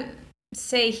want to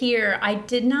say here, I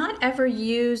did not ever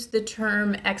use the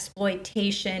term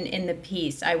exploitation in the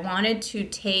piece. I wanted to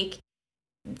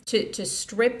to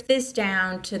strip this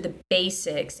down to the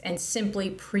basics and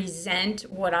simply present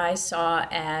what I saw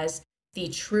as the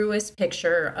truest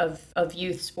picture of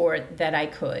youth sport that I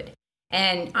could.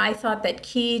 And I thought that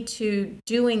key to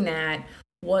doing that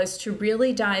was to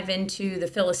really dive into the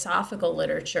philosophical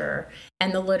literature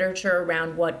and the literature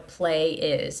around what play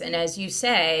is. And as you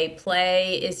say,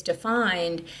 play is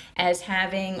defined as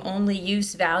having only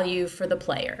use value for the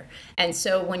player. And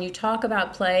so when you talk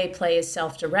about play, play is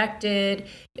self-directed.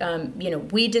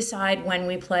 We decide when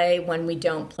we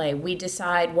don't play. We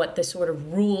decide what the sort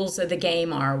of rules of the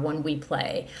game are when we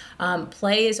play.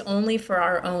 Play is only for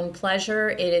our own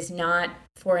pleasure. It is not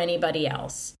for anybody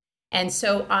else. And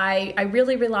so I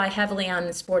really rely heavily on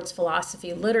the sports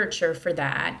philosophy literature for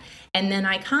that. And then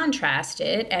I contrast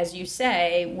it, as you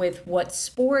say, with what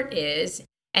sport is.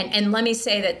 And let me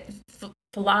say that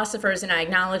philosophers, and I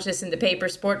acknowledge this in the paper,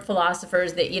 sport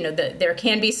philosophers, that there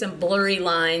can be some blurry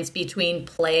lines between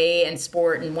play and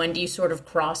sport, and when do you sort of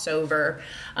cross over,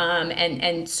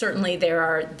 and certainly there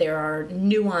are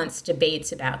nuanced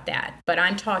debates about that. But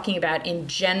I'm talking about in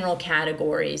general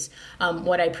categories.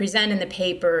 What I present in the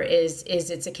paper is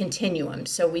it's a continuum.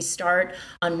 So we start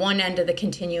on one end of the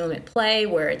continuum at play,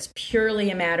 where it's purely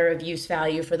a matter of use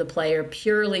value for the player,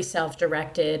 purely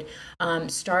self-directed,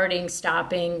 starting,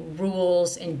 stopping, rules,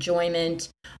 enjoyment,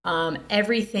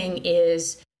 everything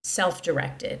is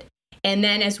self-directed. And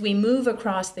then as we move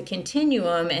across the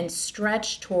continuum and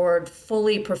stretch toward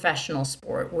fully professional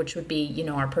sport, which would be,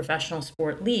 our professional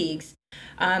sport leagues,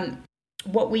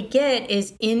 what we get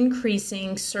is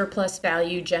increasing surplus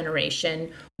value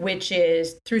generation, which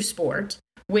is through sport,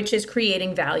 which is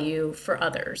creating value for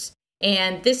others.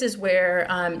 And this is where,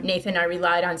 Nathan, I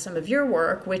relied on some of your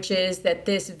work, which is that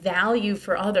this value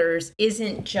for others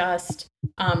isn't just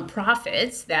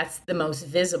profits. That's the most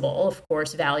visible, of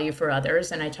course, value for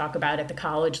others. And I talk about at the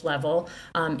college level,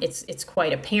 it's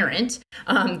quite apparent,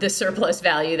 the surplus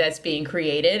value that's being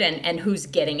created and who's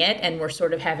getting it. And we're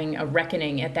sort of having a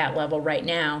reckoning at that level right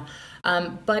now.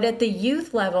 But at the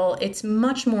youth level, it's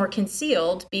much more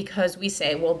concealed because we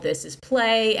say, well, this is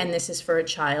play and this is for a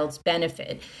child's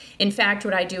benefit. In fact,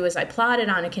 what I do is I plot it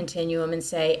on a continuum and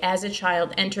say, as a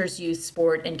child enters youth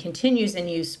sport and continues in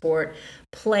youth sport,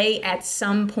 play at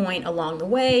some point along the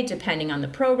way, depending on the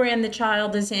program the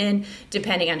child is in,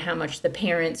 depending on how much the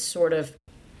parents sort of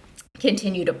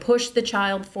continue to push the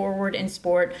child forward in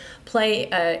sport. Play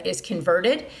is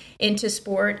converted into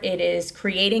sport. It is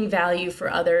creating value for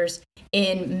others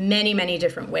in many, many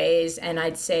different ways. And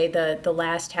I'd say the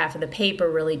last half of the paper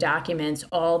really documents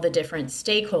all the different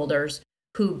stakeholders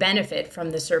who benefit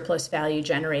from the surplus value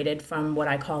generated from what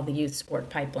I call the youth sport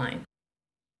pipeline.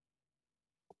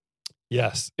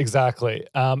 Yes, exactly.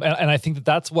 And I think that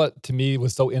that's what, to me,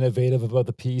 was so innovative about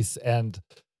the piece. And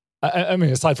I mean,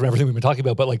 aside from everything we've been talking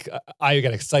about, but like I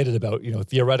get excited about,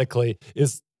 theoretically,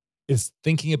 is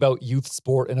thinking about youth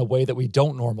sport in a way that we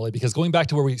don't normally, because going back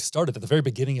to where we started at the very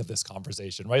beginning of this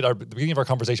conversation, right? The beginning of our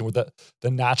conversation with the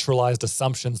naturalized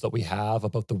assumptions that we have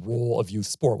about the role of youth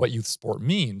sport, what youth sport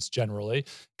means generally,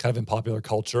 kind of in popular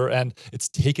culture, and it's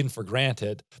taken for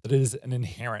granted that it is an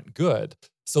inherent good.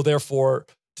 So therefore,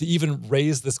 to even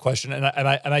raise this question, and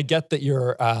I get that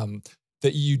you're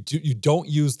that you don't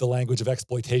use the language of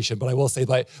exploitation, but I will say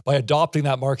by adopting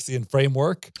that Marxian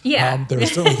framework,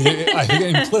 there's certainly I think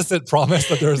an implicit promise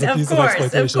that there's a piece of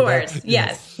exploitation. Of course,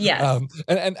 yes.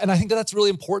 And I think that's really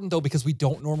important though, because we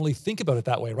don't normally think about it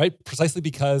that way, right? Precisely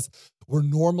because we're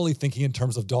normally thinking in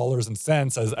terms of dollars and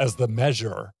cents as the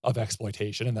measure of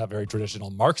exploitation in that very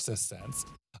traditional Marxist sense.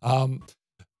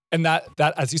 And that,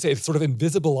 as you say, it sort of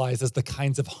invisibilizes the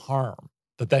kinds of harm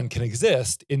that then can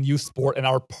exist in youth sport and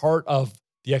are part of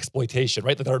the exploitation,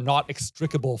 right? That are not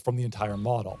extricable from the entire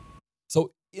model.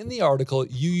 So in the article,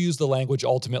 you use the language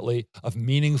ultimately of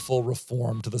meaningful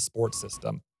reform to the sports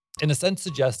system, in a sense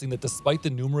suggesting that despite the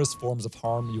numerous forms of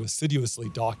harm you assiduously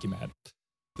document,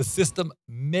 the system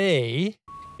may,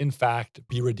 in fact,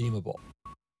 be redeemable.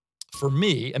 For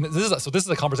me, and this is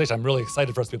a conversation I'm really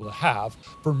excited for us to be able to have,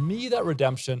 for me, that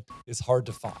redemption is hard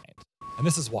to find. And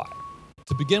this is why.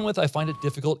 To begin with, I find it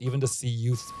difficult even to see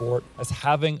youth sport as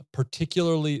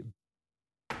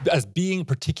being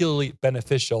particularly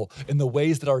beneficial in the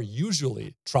ways that are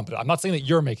usually trumpeted. I'm not saying that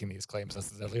you're making these claims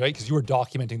necessarily, right? Because you are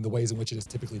documenting the ways in which it is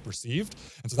typically perceived.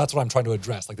 And so that's what I'm trying to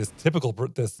address, like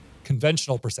this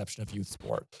conventional perception of youth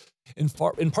sport. In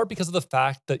part because of the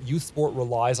fact that youth sport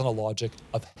relies on a logic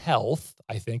of health,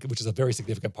 I think, which is a very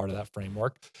significant part of that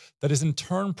framework, that is in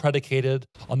turn predicated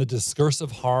on the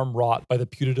discursive harm wrought by the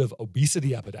putative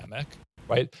obesity epidemic,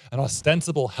 right? An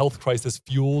ostensible health crisis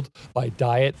fueled by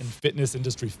diet and fitness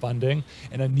industry funding,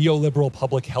 and a neoliberal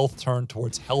public health turn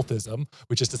towards healthism,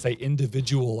 which is to say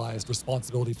individualized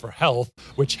responsibility for health,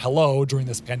 which, during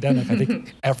this pandemic, I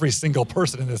think every single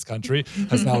person in this country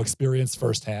has now experienced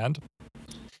firsthand.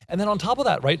 And then on top of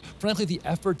that, right, frankly, the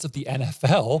efforts of the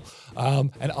NFL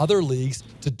and other leagues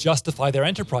to justify their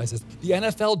enterprises. The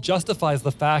NFL justifies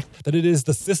the fact that it is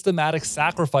the systematic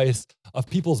sacrifice of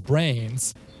people's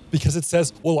brains because it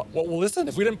says, well, listen,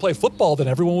 if we didn't play football, then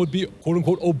everyone would be, quote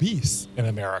unquote, obese in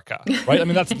America, right? I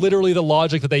mean, that's literally the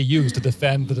logic that they use to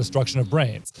defend the destruction of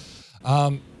brains.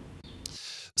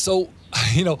 So,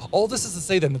 all this is to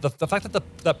say then that the fact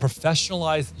that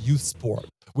professionalized youth sport,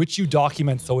 which you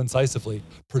document so incisively,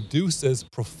 produces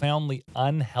profoundly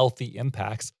unhealthy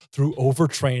impacts through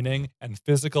overtraining and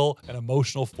physical and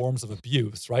emotional forms of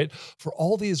abuse, right? For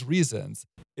all these reasons,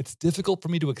 it's difficult for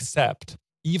me to accept,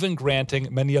 even granting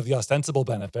many of the ostensible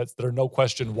benefits that are no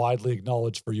question widely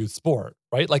acknowledged for youth sport,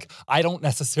 right? Like, I don't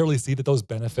necessarily see that those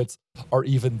benefits are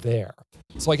even there.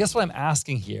 So I guess what I'm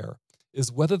asking here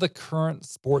is whether the current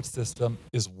sports system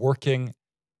is working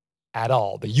at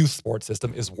all, the youth sports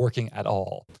system is working at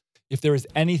all. If there is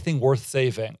anything worth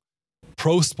saving,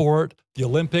 pro sport, the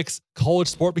Olympics, college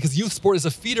sport, because youth sport is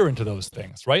a feeder into those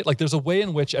things, right? Like there's a way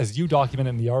in which, as you document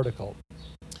in the article,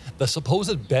 the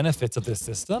supposed benefits of this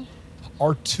system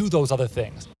are to those other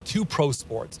things, to pro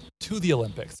sports, to the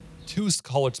Olympics, to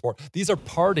college sport. These are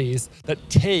parties that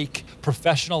take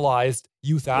professionalized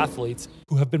youth athletes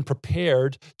who have been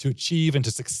prepared to achieve and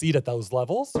to succeed at those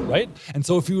levels, right? And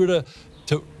so if you were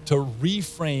to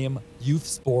reframe youth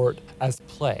sport as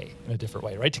play in a different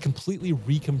way, right? To completely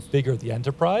reconfigure the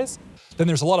enterprise, then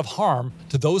there's a lot of harm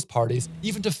to those parties,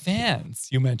 even to fans,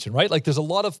 you mentioned, right? Like there's a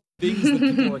lot of things that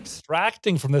people are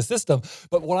extracting from the system.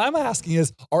 But what I'm asking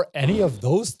is, are any of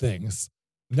those things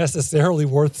necessarily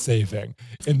worth saving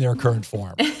in their current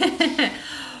form?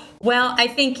 Well, I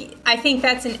think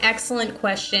that's an excellent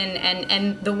question,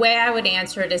 and the way I would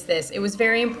answer it is this. It was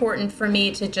very important for me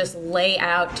to just lay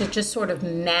out, to just sort of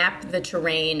map the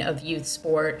terrain of youth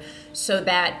sport so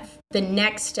that the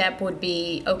next step would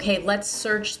be, okay, let's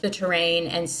search the terrain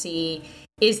and see,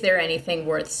 is there anything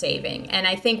worth saving? And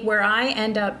I think where I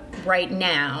end up right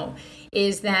now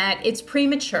is that it's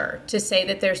premature to say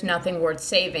that there's nothing worth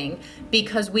saving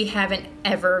because we haven't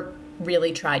ever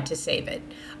really tried to save it.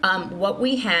 What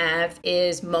we have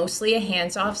is mostly a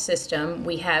hands-off system.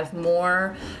 We have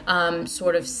more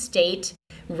sort of state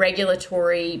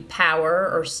regulatory power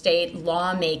or state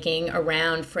lawmaking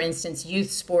around, for instance,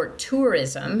 youth sport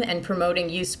tourism and promoting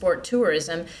youth sport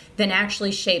tourism than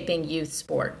actually shaping youth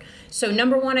sport. So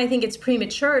number one, I think it's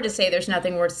premature to say there's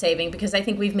nothing worth saving because I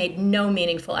think we've made no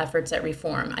meaningful efforts at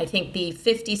reform. I think the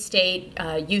 50 state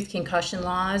youth concussion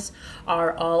laws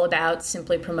are all about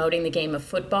simply promoting the game of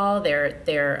football.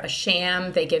 They're a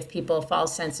sham. They give people a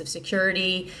false sense of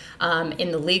security.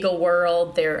 In the legal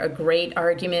world, they're a great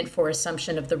argument for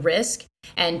assumption of the risk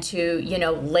and to,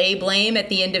 lay blame at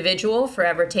the individual for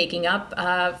ever taking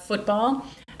up football.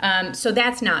 So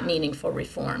that's not meaningful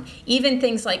reform. Even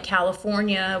things like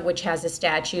California, which has a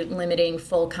statute limiting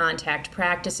full contact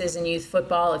practices in youth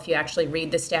football, if you actually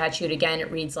read the statute, again,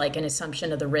 it reads like an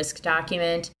assumption of the risk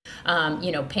document.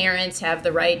 Parents have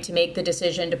the right to make the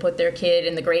decision to put their kid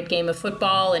in the great game of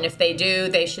football, and if they do,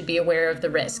 they should be aware of the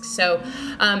risks. So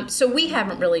we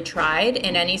haven't really tried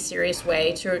in any serious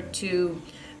way to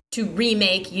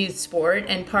remake youth sport.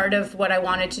 And part of what I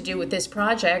wanted to do with this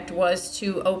project was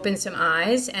to open some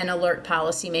eyes and alert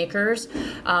policymakers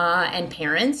and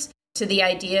parents to the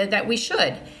idea that we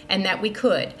should. and that we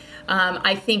could.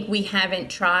 I think we haven't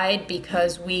tried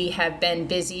because we have been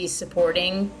busy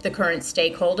supporting the current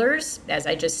stakeholders, as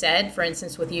I just said, for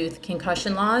instance, with youth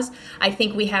concussion laws. I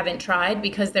think we haven't tried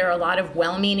because there are a lot of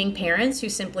well-meaning parents who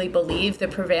simply believe the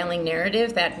prevailing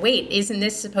narrative that, wait, isn't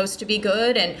this supposed to be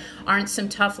good? And aren't some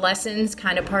tough lessons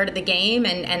kind of part of the game?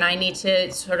 And I need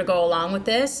to sort of go along with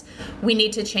this. We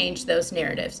need to change those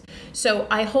narratives. So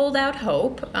I hold out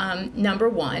hope, number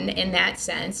one, in that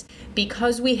sense,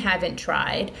 because we haven't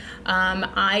tried.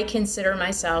 I consider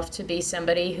myself to be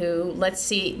somebody who, let's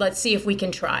see if we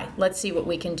can try. Let's see what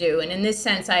we can do. And in this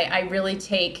sense, I really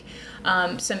take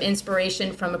some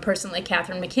inspiration from a person like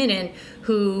Catherine McKinnon,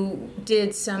 who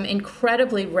did some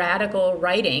incredibly radical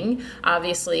writing,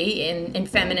 obviously, in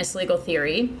feminist legal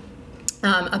theory.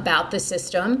 About the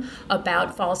system,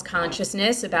 about false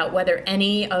consciousness, about whether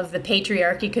any of the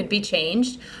patriarchy could be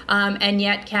changed. And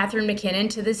yet Catherine McKinnon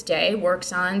to this day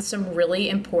works on some really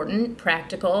important,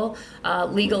 practical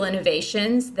legal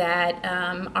innovations that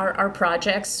are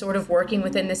projects sort of working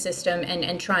within the system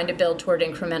and trying to build toward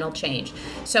incremental change.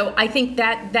 So I think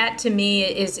that to me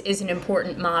is an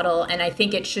important model, and I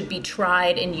think it should be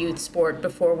tried in youth sport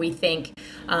before we think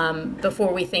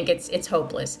it's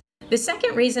hopeless. The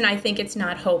second reason I think it's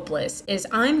not hopeless is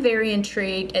I'm very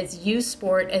intrigued as youth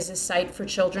sport as a site for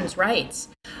children's rights.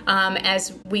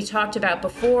 As we talked about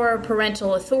before,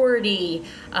 parental authority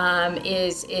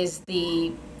is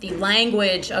the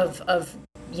language of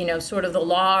sort of the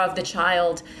law of the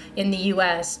child in the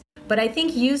U.S. But I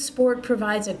think youth sport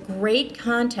provides a great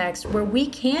context where we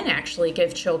can actually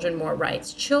give children more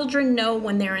rights. Children know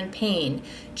when they're in pain.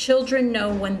 Children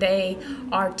know when they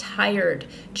are tired.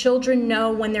 Children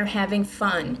know when they're having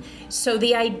fun. So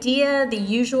the idea, the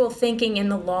usual thinking in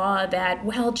the law that,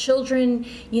 well, children,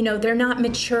 they're not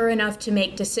mature enough to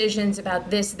make decisions about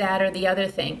this, that, or the other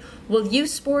thing. Well, youth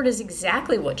sport is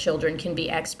exactly what children can be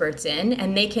experts in,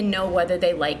 and they can know whether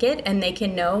they like it, and they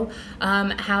can know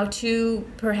how to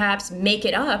perhaps make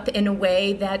it up in a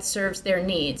way that serves their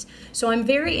needs. So I'm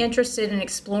very interested in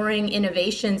exploring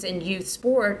innovations in youth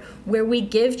sport where we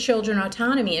give children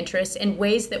autonomy interests in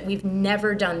ways that we've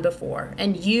never done before,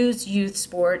 and use youth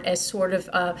sport as sort of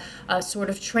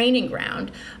a training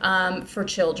ground for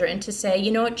children to say,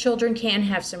 you know what, children can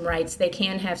have some rights, they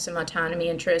can have some autonomy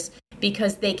interests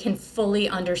because they can fully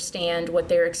understand what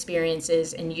their experience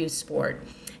is in youth sport.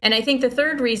 And I think the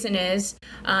third reason is,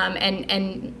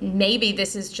 and maybe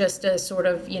this is just a sort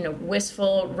of,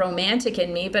 wistful romantic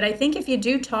in me, but I think if you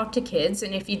do talk to kids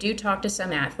and if you do talk to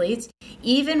some athletes,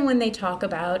 even when they talk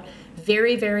about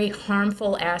very, very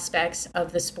harmful aspects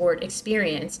of the sport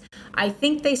experience, I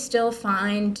think they still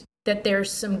find that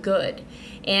there's some good.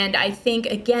 And I think,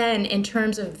 again, in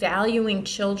terms of valuing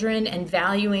children and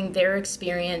valuing their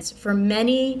experience, for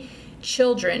many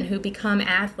children who become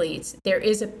athletes, there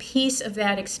is a piece of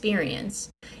that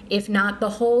experience, if not the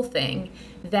whole thing,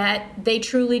 that they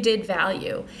truly did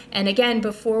value. And again,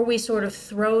 before we sort of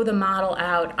throw the model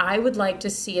out, I would like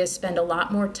to see us spend a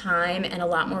lot more time and a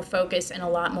lot more focus and a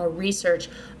lot more research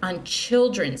on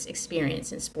children's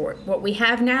experience in sport. What we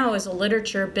have now is a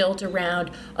literature built around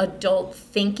adult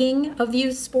thinking of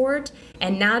youth sport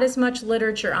and not as much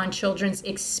literature on children's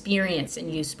experience in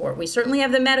youth sport. We certainly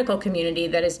have the medical community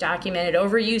that has documented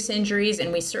overuse injuries,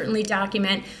 and we certainly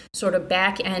document sort of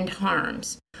back-end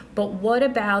harms. But what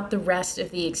about the rest of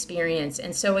the experience?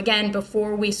 And so again,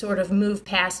 before we sort of move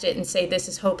past it and say this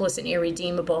is hopeless and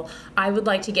irredeemable, I would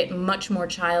like to get much more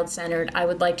child-centered. I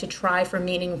would like to try for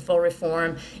meaningful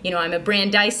reform. I'm a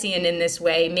Brandeisian in this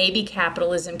way. Maybe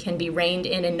capitalism can be reined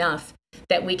in enough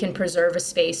that we can preserve a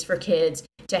space for kids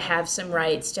to have some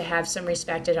rights, to have some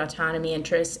respected autonomy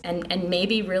interests, and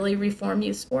maybe really reform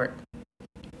youth sport.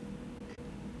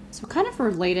 So kind of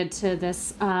related to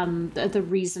this, the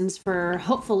reasons for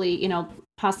hopefully,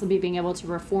 possibly being able to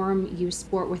reform youth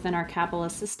sport within our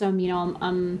capitalist system,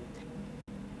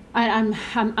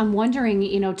 I'm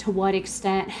wondering, to what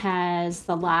extent has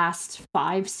the last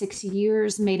 5-6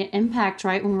 years made an impact,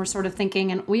 right? When we're sort of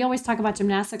thinking, and we always talk about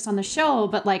gymnastics on the show,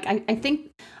 but like, I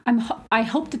think I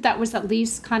hope that was at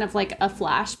least kind of like a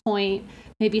flashpoint,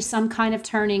 maybe some kind of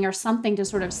turning or something to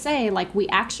sort of say, like, we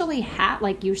actually have,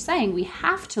 like you're saying, we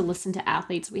have to listen to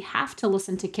athletes. We have to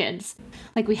listen to kids.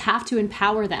 Like, we have to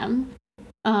empower them.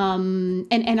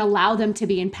 And allow them to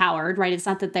be empowered, right? It's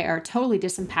not that they are totally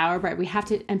disempowered, right? We have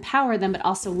to empower them, but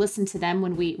also listen to them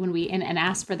when we and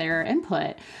ask for their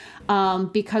input,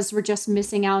 because we're just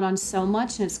missing out on so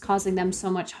much and it's causing them so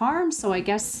much harm. So I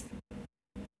guess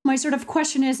my sort of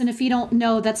question is, and if you don't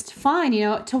know, that's fine,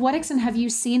 to what extent have you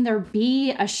seen there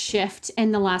be a shift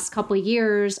in the last couple of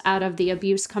years out of the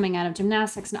abuse coming out of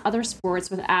gymnastics and other sports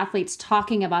with athletes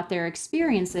talking about their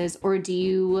experiences? Or do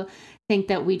you think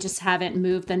that we just haven't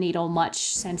moved the needle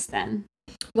much since then?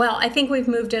 Well, I think we've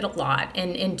moved it a lot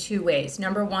in two ways.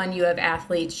 Number one, you have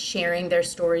athletes sharing their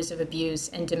stories of abuse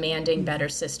and demanding better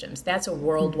systems. That's a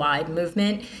worldwide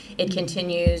movement. It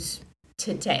continues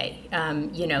today.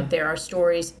 There are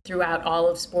stories throughout all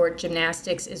of sport.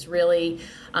 Gymnastics is really,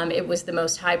 it was the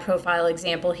most high profile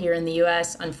example here in the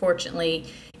US. Unfortunately,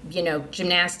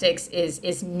 gymnastics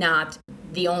is not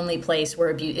the only place where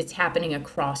abuse, it's happening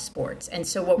across sports. And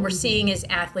so what we're seeing is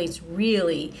athletes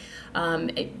really,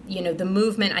 the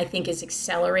movement, I think, is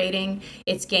accelerating.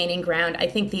 It's gaining ground. I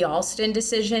think the Alston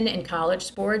decision in college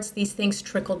sports, these things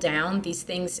trickle down. These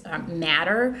things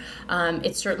matter.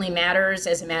 It certainly matters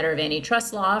as a matter of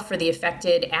antitrust law for the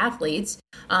affected athletes.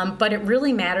 But it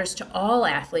really matters to all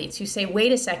athletes who say,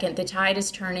 wait a second, the tide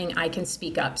is turning, I can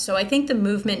speak up. So I think the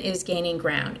movement is gaining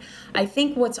ground. I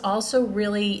think what's also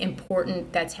really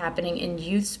important that's happening in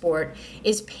youth sport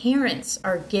is parents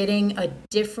are getting a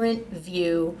different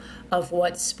view of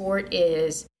what sport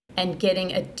is and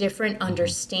getting a different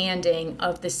understanding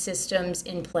of the systems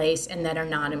in place and that are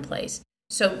not in place.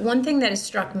 So one thing that has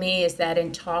struck me is that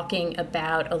in talking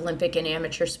about Olympic and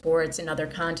amateur sports in other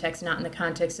contexts, not in the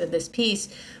context of this piece,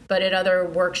 but at other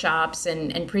workshops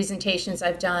and presentations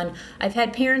I've done, I've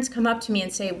had parents come up to me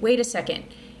and say, wait a second,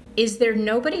 is there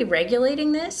nobody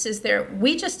regulating this?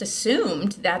 We just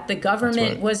assumed that the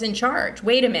government was in charge.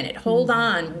 Wait a minute, hold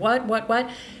on, what?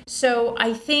 So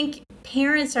I think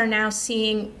parents are now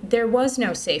seeing there was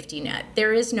no safety net.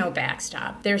 There is no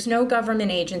backstop. There's no government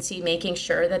agency making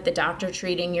sure that the doctor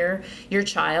treating your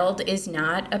child is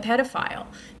not a pedophile.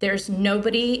 There's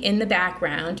nobody in the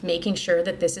background making sure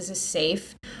that this is a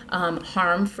safe,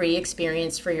 harm-free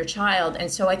experience for your child. And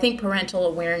so I think parental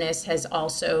awareness has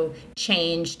also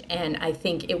changed, and I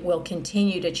think it will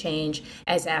continue to change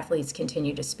as athletes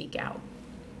continue to speak out.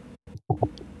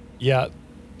 Yeah.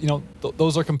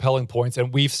 Those are compelling points,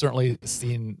 and we've certainly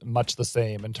seen much the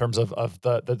same in terms of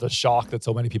the shock that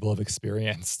so many people have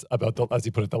experienced about, as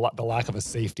you put it, the lack of a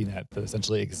safety net that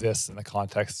essentially exists in the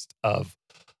context of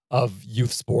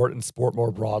youth sport and sport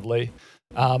more broadly.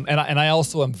 And I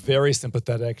also am very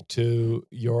sympathetic to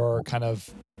your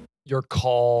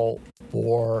call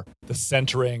for the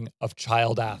centering of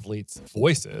child athletes'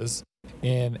 voices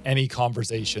in any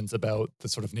conversations about the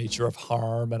sort of nature of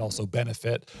harm and also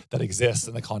benefit that exists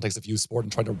in the context of youth sport,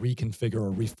 and trying to reconfigure or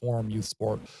reform youth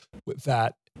sport with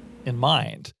that in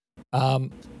mind.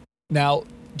 Now,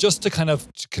 just to kind of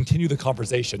continue the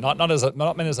conversation, not meant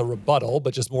as a rebuttal,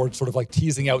 but just more sort of like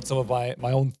teasing out some of my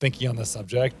own thinking on this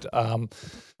subject.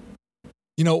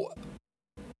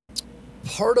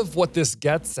 Part of what this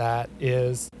gets at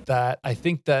is that I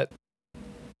think that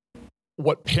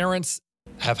what parents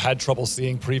have had trouble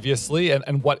seeing previously,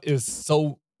 and what is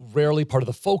so rarely part of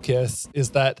the focus,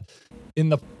 is that in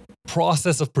the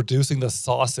process of producing the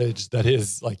sausage that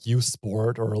is like youth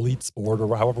sport or elite sport,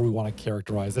 or however we want to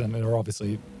characterize it, and there are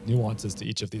obviously nuances to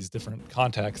each of these different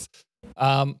contexts,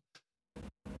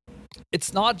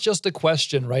 it's not just a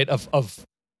question, right, of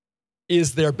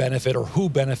is there benefit, or who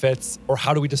benefits, or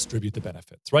how do we distribute the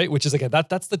benefits, right? Which is, again,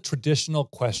 that's the traditional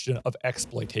question of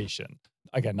exploitation.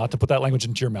 Again, not to put that language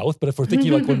into your mouth, but if we're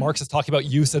thinking like when Marx is talking about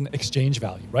use and exchange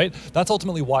value, right? That's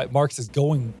ultimately why Marx is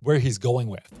going where he's going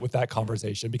with that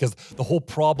conversation, because the whole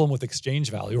problem with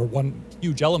exchange value, or one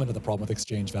huge element of the problem with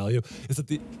exchange value, is that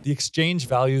the exchange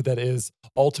value that is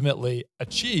ultimately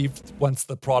achieved once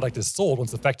the product is sold,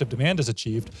 once effective demand is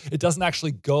achieved, it doesn't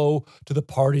actually go to the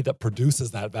party that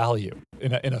produces that value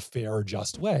in a fair or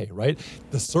just way, right?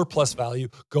 The surplus value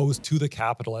goes to the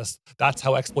capitalist. That's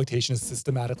how exploitation is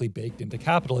systematically baked into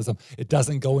capitalism. It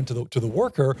doesn't go into the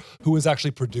worker who is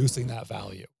actually producing that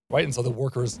value, right? And so the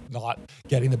worker is not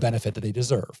getting the benefit that they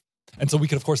deserve. And so we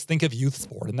could, of course, think of youth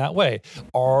sport in that way.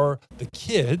 Are the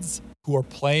kids who are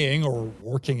playing or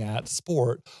working at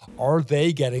sport, are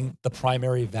they getting the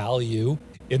primary value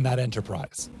in that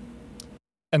enterprise?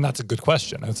 And that's a good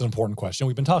question. It's an important question.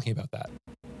 We've been talking about that.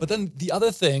 But then the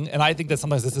other thing, and I think that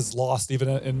sometimes this is lost even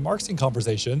in Marxian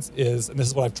conversations, is, and this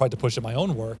is what I've tried to push in my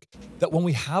own work, that when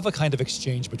we have a kind of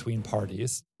exchange between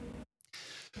parties,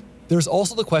 there's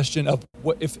also the question of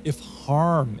what if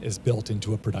harm is built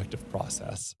into a productive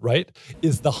process, right?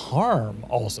 Is the harm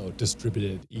also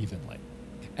distributed evenly?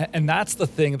 And that's the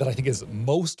thing that I think is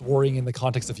most worrying in the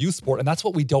context of youth sport. And that's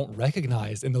what we don't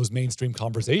recognize in those mainstream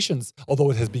conversations.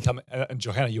 Although it has become, and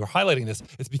Johanna, you were highlighting this,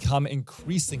 it's become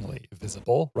increasingly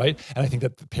visible, right? And I think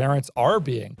that the parents are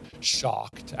being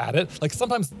shocked at it. Like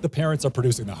sometimes the parents are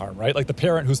producing the harm, right? Like the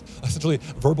parent who's essentially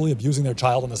verbally abusing their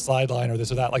child on the sideline or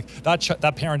this or that, like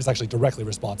that parent is actually directly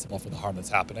responsible for the harm that's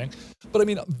happening. But I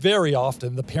mean, very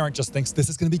often the parent just thinks this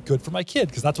is going to be good for my kid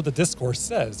because that's what the discourse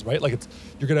says, right? Like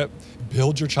you're going to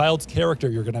build your child's character,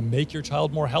 you're going to make your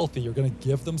child more healthy, you're going to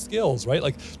give them skills, right?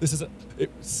 Like it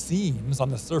seems on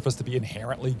the surface to be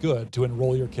inherently good to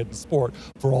enroll your kid in sport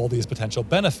for all these potential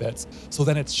benefits. So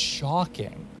then it's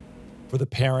shocking for the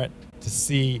parent to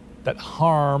see that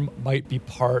harm might be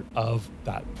part of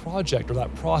that project or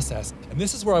that process. And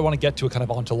this is where I want to get to a kind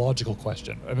of ontological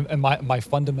question and my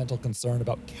fundamental concern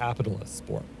about capitalist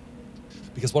sport.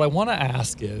 Because what I want to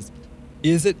ask is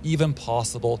it even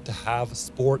possible to have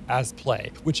sport as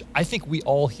play, which I think we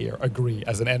all here agree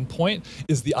as an endpoint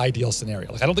is the ideal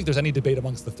scenario. Like, I don't think there's any debate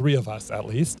amongst the three of us, at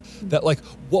least, that like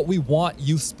what we want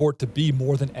youth sport to be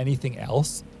more than anything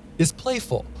else is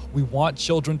playful. We want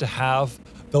children to have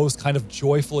those kind of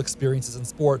joyful experiences in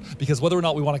sport, because whether or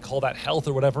not we want to call that health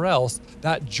or whatever else,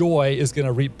 that joy is going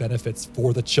to reap benefits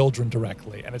for the children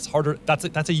directly. And it's harder,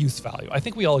 that's a use value. I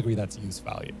think we all agree that's use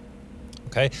value,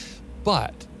 okay?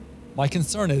 But my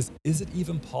concern is it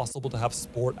even possible to have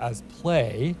sport as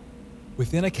play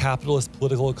within a capitalist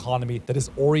political economy that is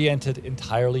oriented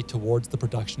entirely towards the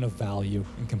production of value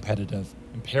and competitive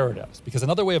imperatives? Because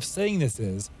another way of saying this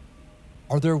is,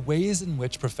 are there ways in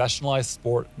which professionalized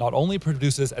sport not only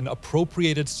produces an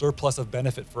appropriated surplus of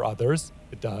benefit for others,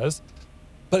 it does,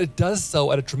 but it does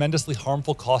so at a tremendously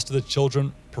harmful cost to the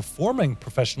children performing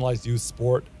professionalized youth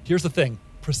sport? Here's the thing,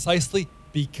 precisely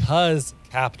because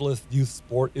capitalist youth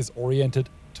sport is oriented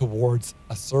towards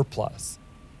a surplus.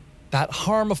 That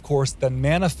harm, of course, then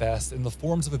manifests in the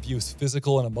forms of abuse,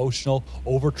 physical and emotional,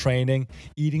 overtraining,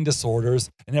 eating disorders,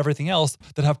 and everything else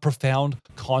that have profound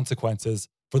consequences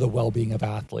for the well-being of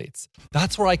athletes.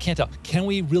 That's where I can't tell. Can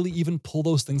we really even pull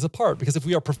those things apart? Because if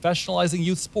we are professionalizing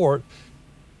youth sport,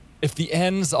 if the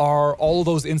ends are all of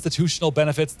those institutional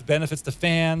benefits, the benefits to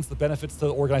fans, the benefits to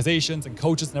organizations and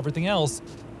coaches and everything else,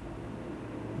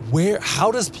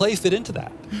 how does play fit into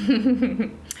that?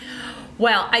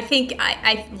 Well, I think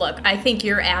I think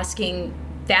you're asking,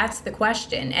 that's the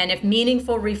question. And if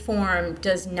meaningful reform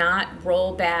does not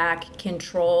roll back,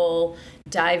 control,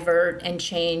 divert, and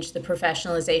change the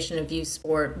professionalization of youth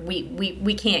sport,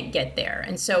 we can't get there.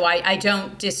 And so I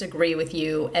don't disagree with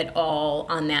you at all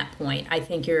on that point. I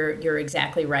think you're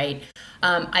exactly right.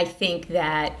 I think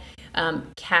that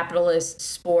capitalist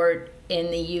sport in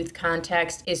the youth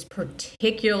context is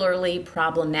particularly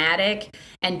problematic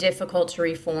and difficult to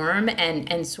reform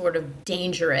and sort of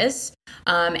dangerous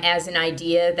as an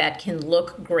idea that can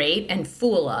look great and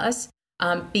fool us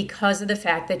because of the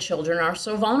fact that children are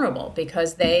so vulnerable,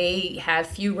 because they have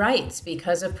few rights,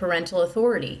 because of parental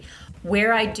authority.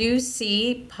 Where I do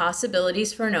see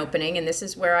possibilities for an opening, and this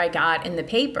is where I got in the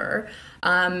paper,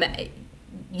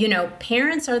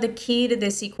 parents are the key to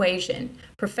this equation.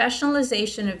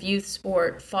 Professionalization of youth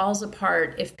sport falls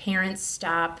apart if parents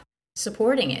stop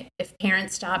supporting it, if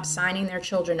parents stop signing their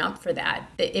children up for that.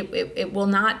 It will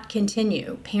not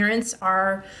continue. Parents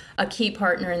are a key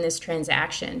partner in this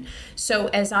transaction. So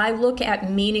as I look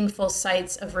at meaningful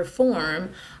sites of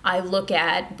reform, I look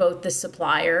at both the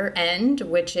supplier end,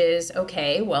 which is,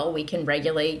 okay, well, we can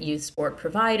regulate youth sport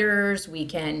providers. We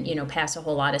can, pass a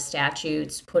whole lot of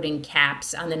statutes putting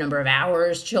caps on the number of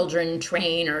hours children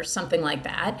train or something like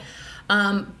that.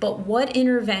 But what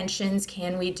interventions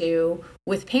can we do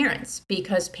with parents?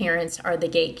 Because parents are the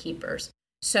gatekeepers.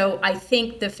 So I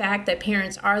think the fact that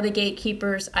parents are the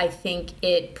gatekeepers, I think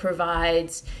it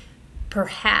provides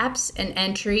perhaps an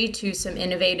entry to some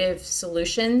innovative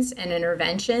solutions and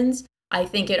interventions. I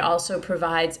think it also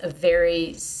provides a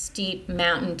very steep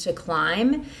mountain to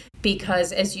climb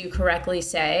because, as you correctly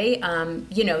say,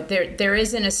 there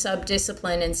isn't a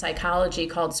subdiscipline in psychology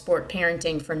called sport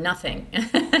parenting for nothing.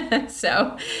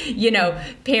 So,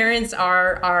 parents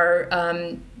are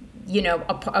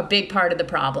a big part of the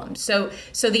problem. So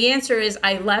the answer is,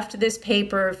 I left this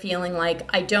paper feeling like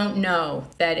I don't know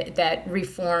that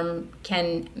reform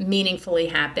can meaningfully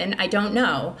happen. I don't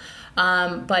know.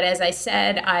 But as I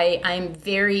said, I'm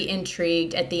very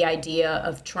intrigued at the idea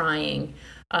of trying,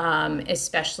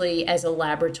 especially as a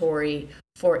laboratory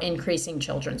for increasing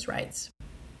children's rights.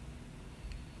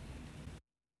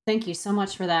 Thank you so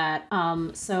much for that.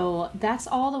 So that's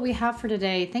all that we have for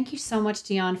today. Thank you so much,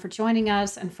 Dionne, for joining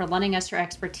us and for lending us your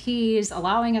expertise,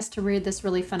 allowing us to read this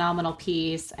really phenomenal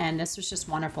piece. And this was just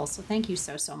wonderful. So thank you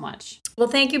so, so much. Well,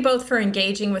 thank you both for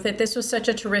engaging with it. This was such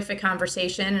a terrific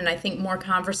conversation, and I think more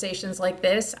conversations like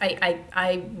this,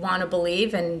 I want to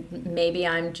believe, and maybe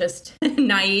I'm just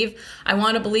naive, I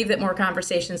want to believe that more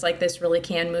conversations like this really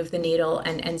can move the needle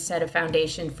and set a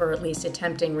foundation for at least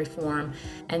attempting reform.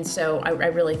 And so I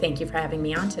really thank you for having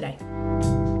me on today.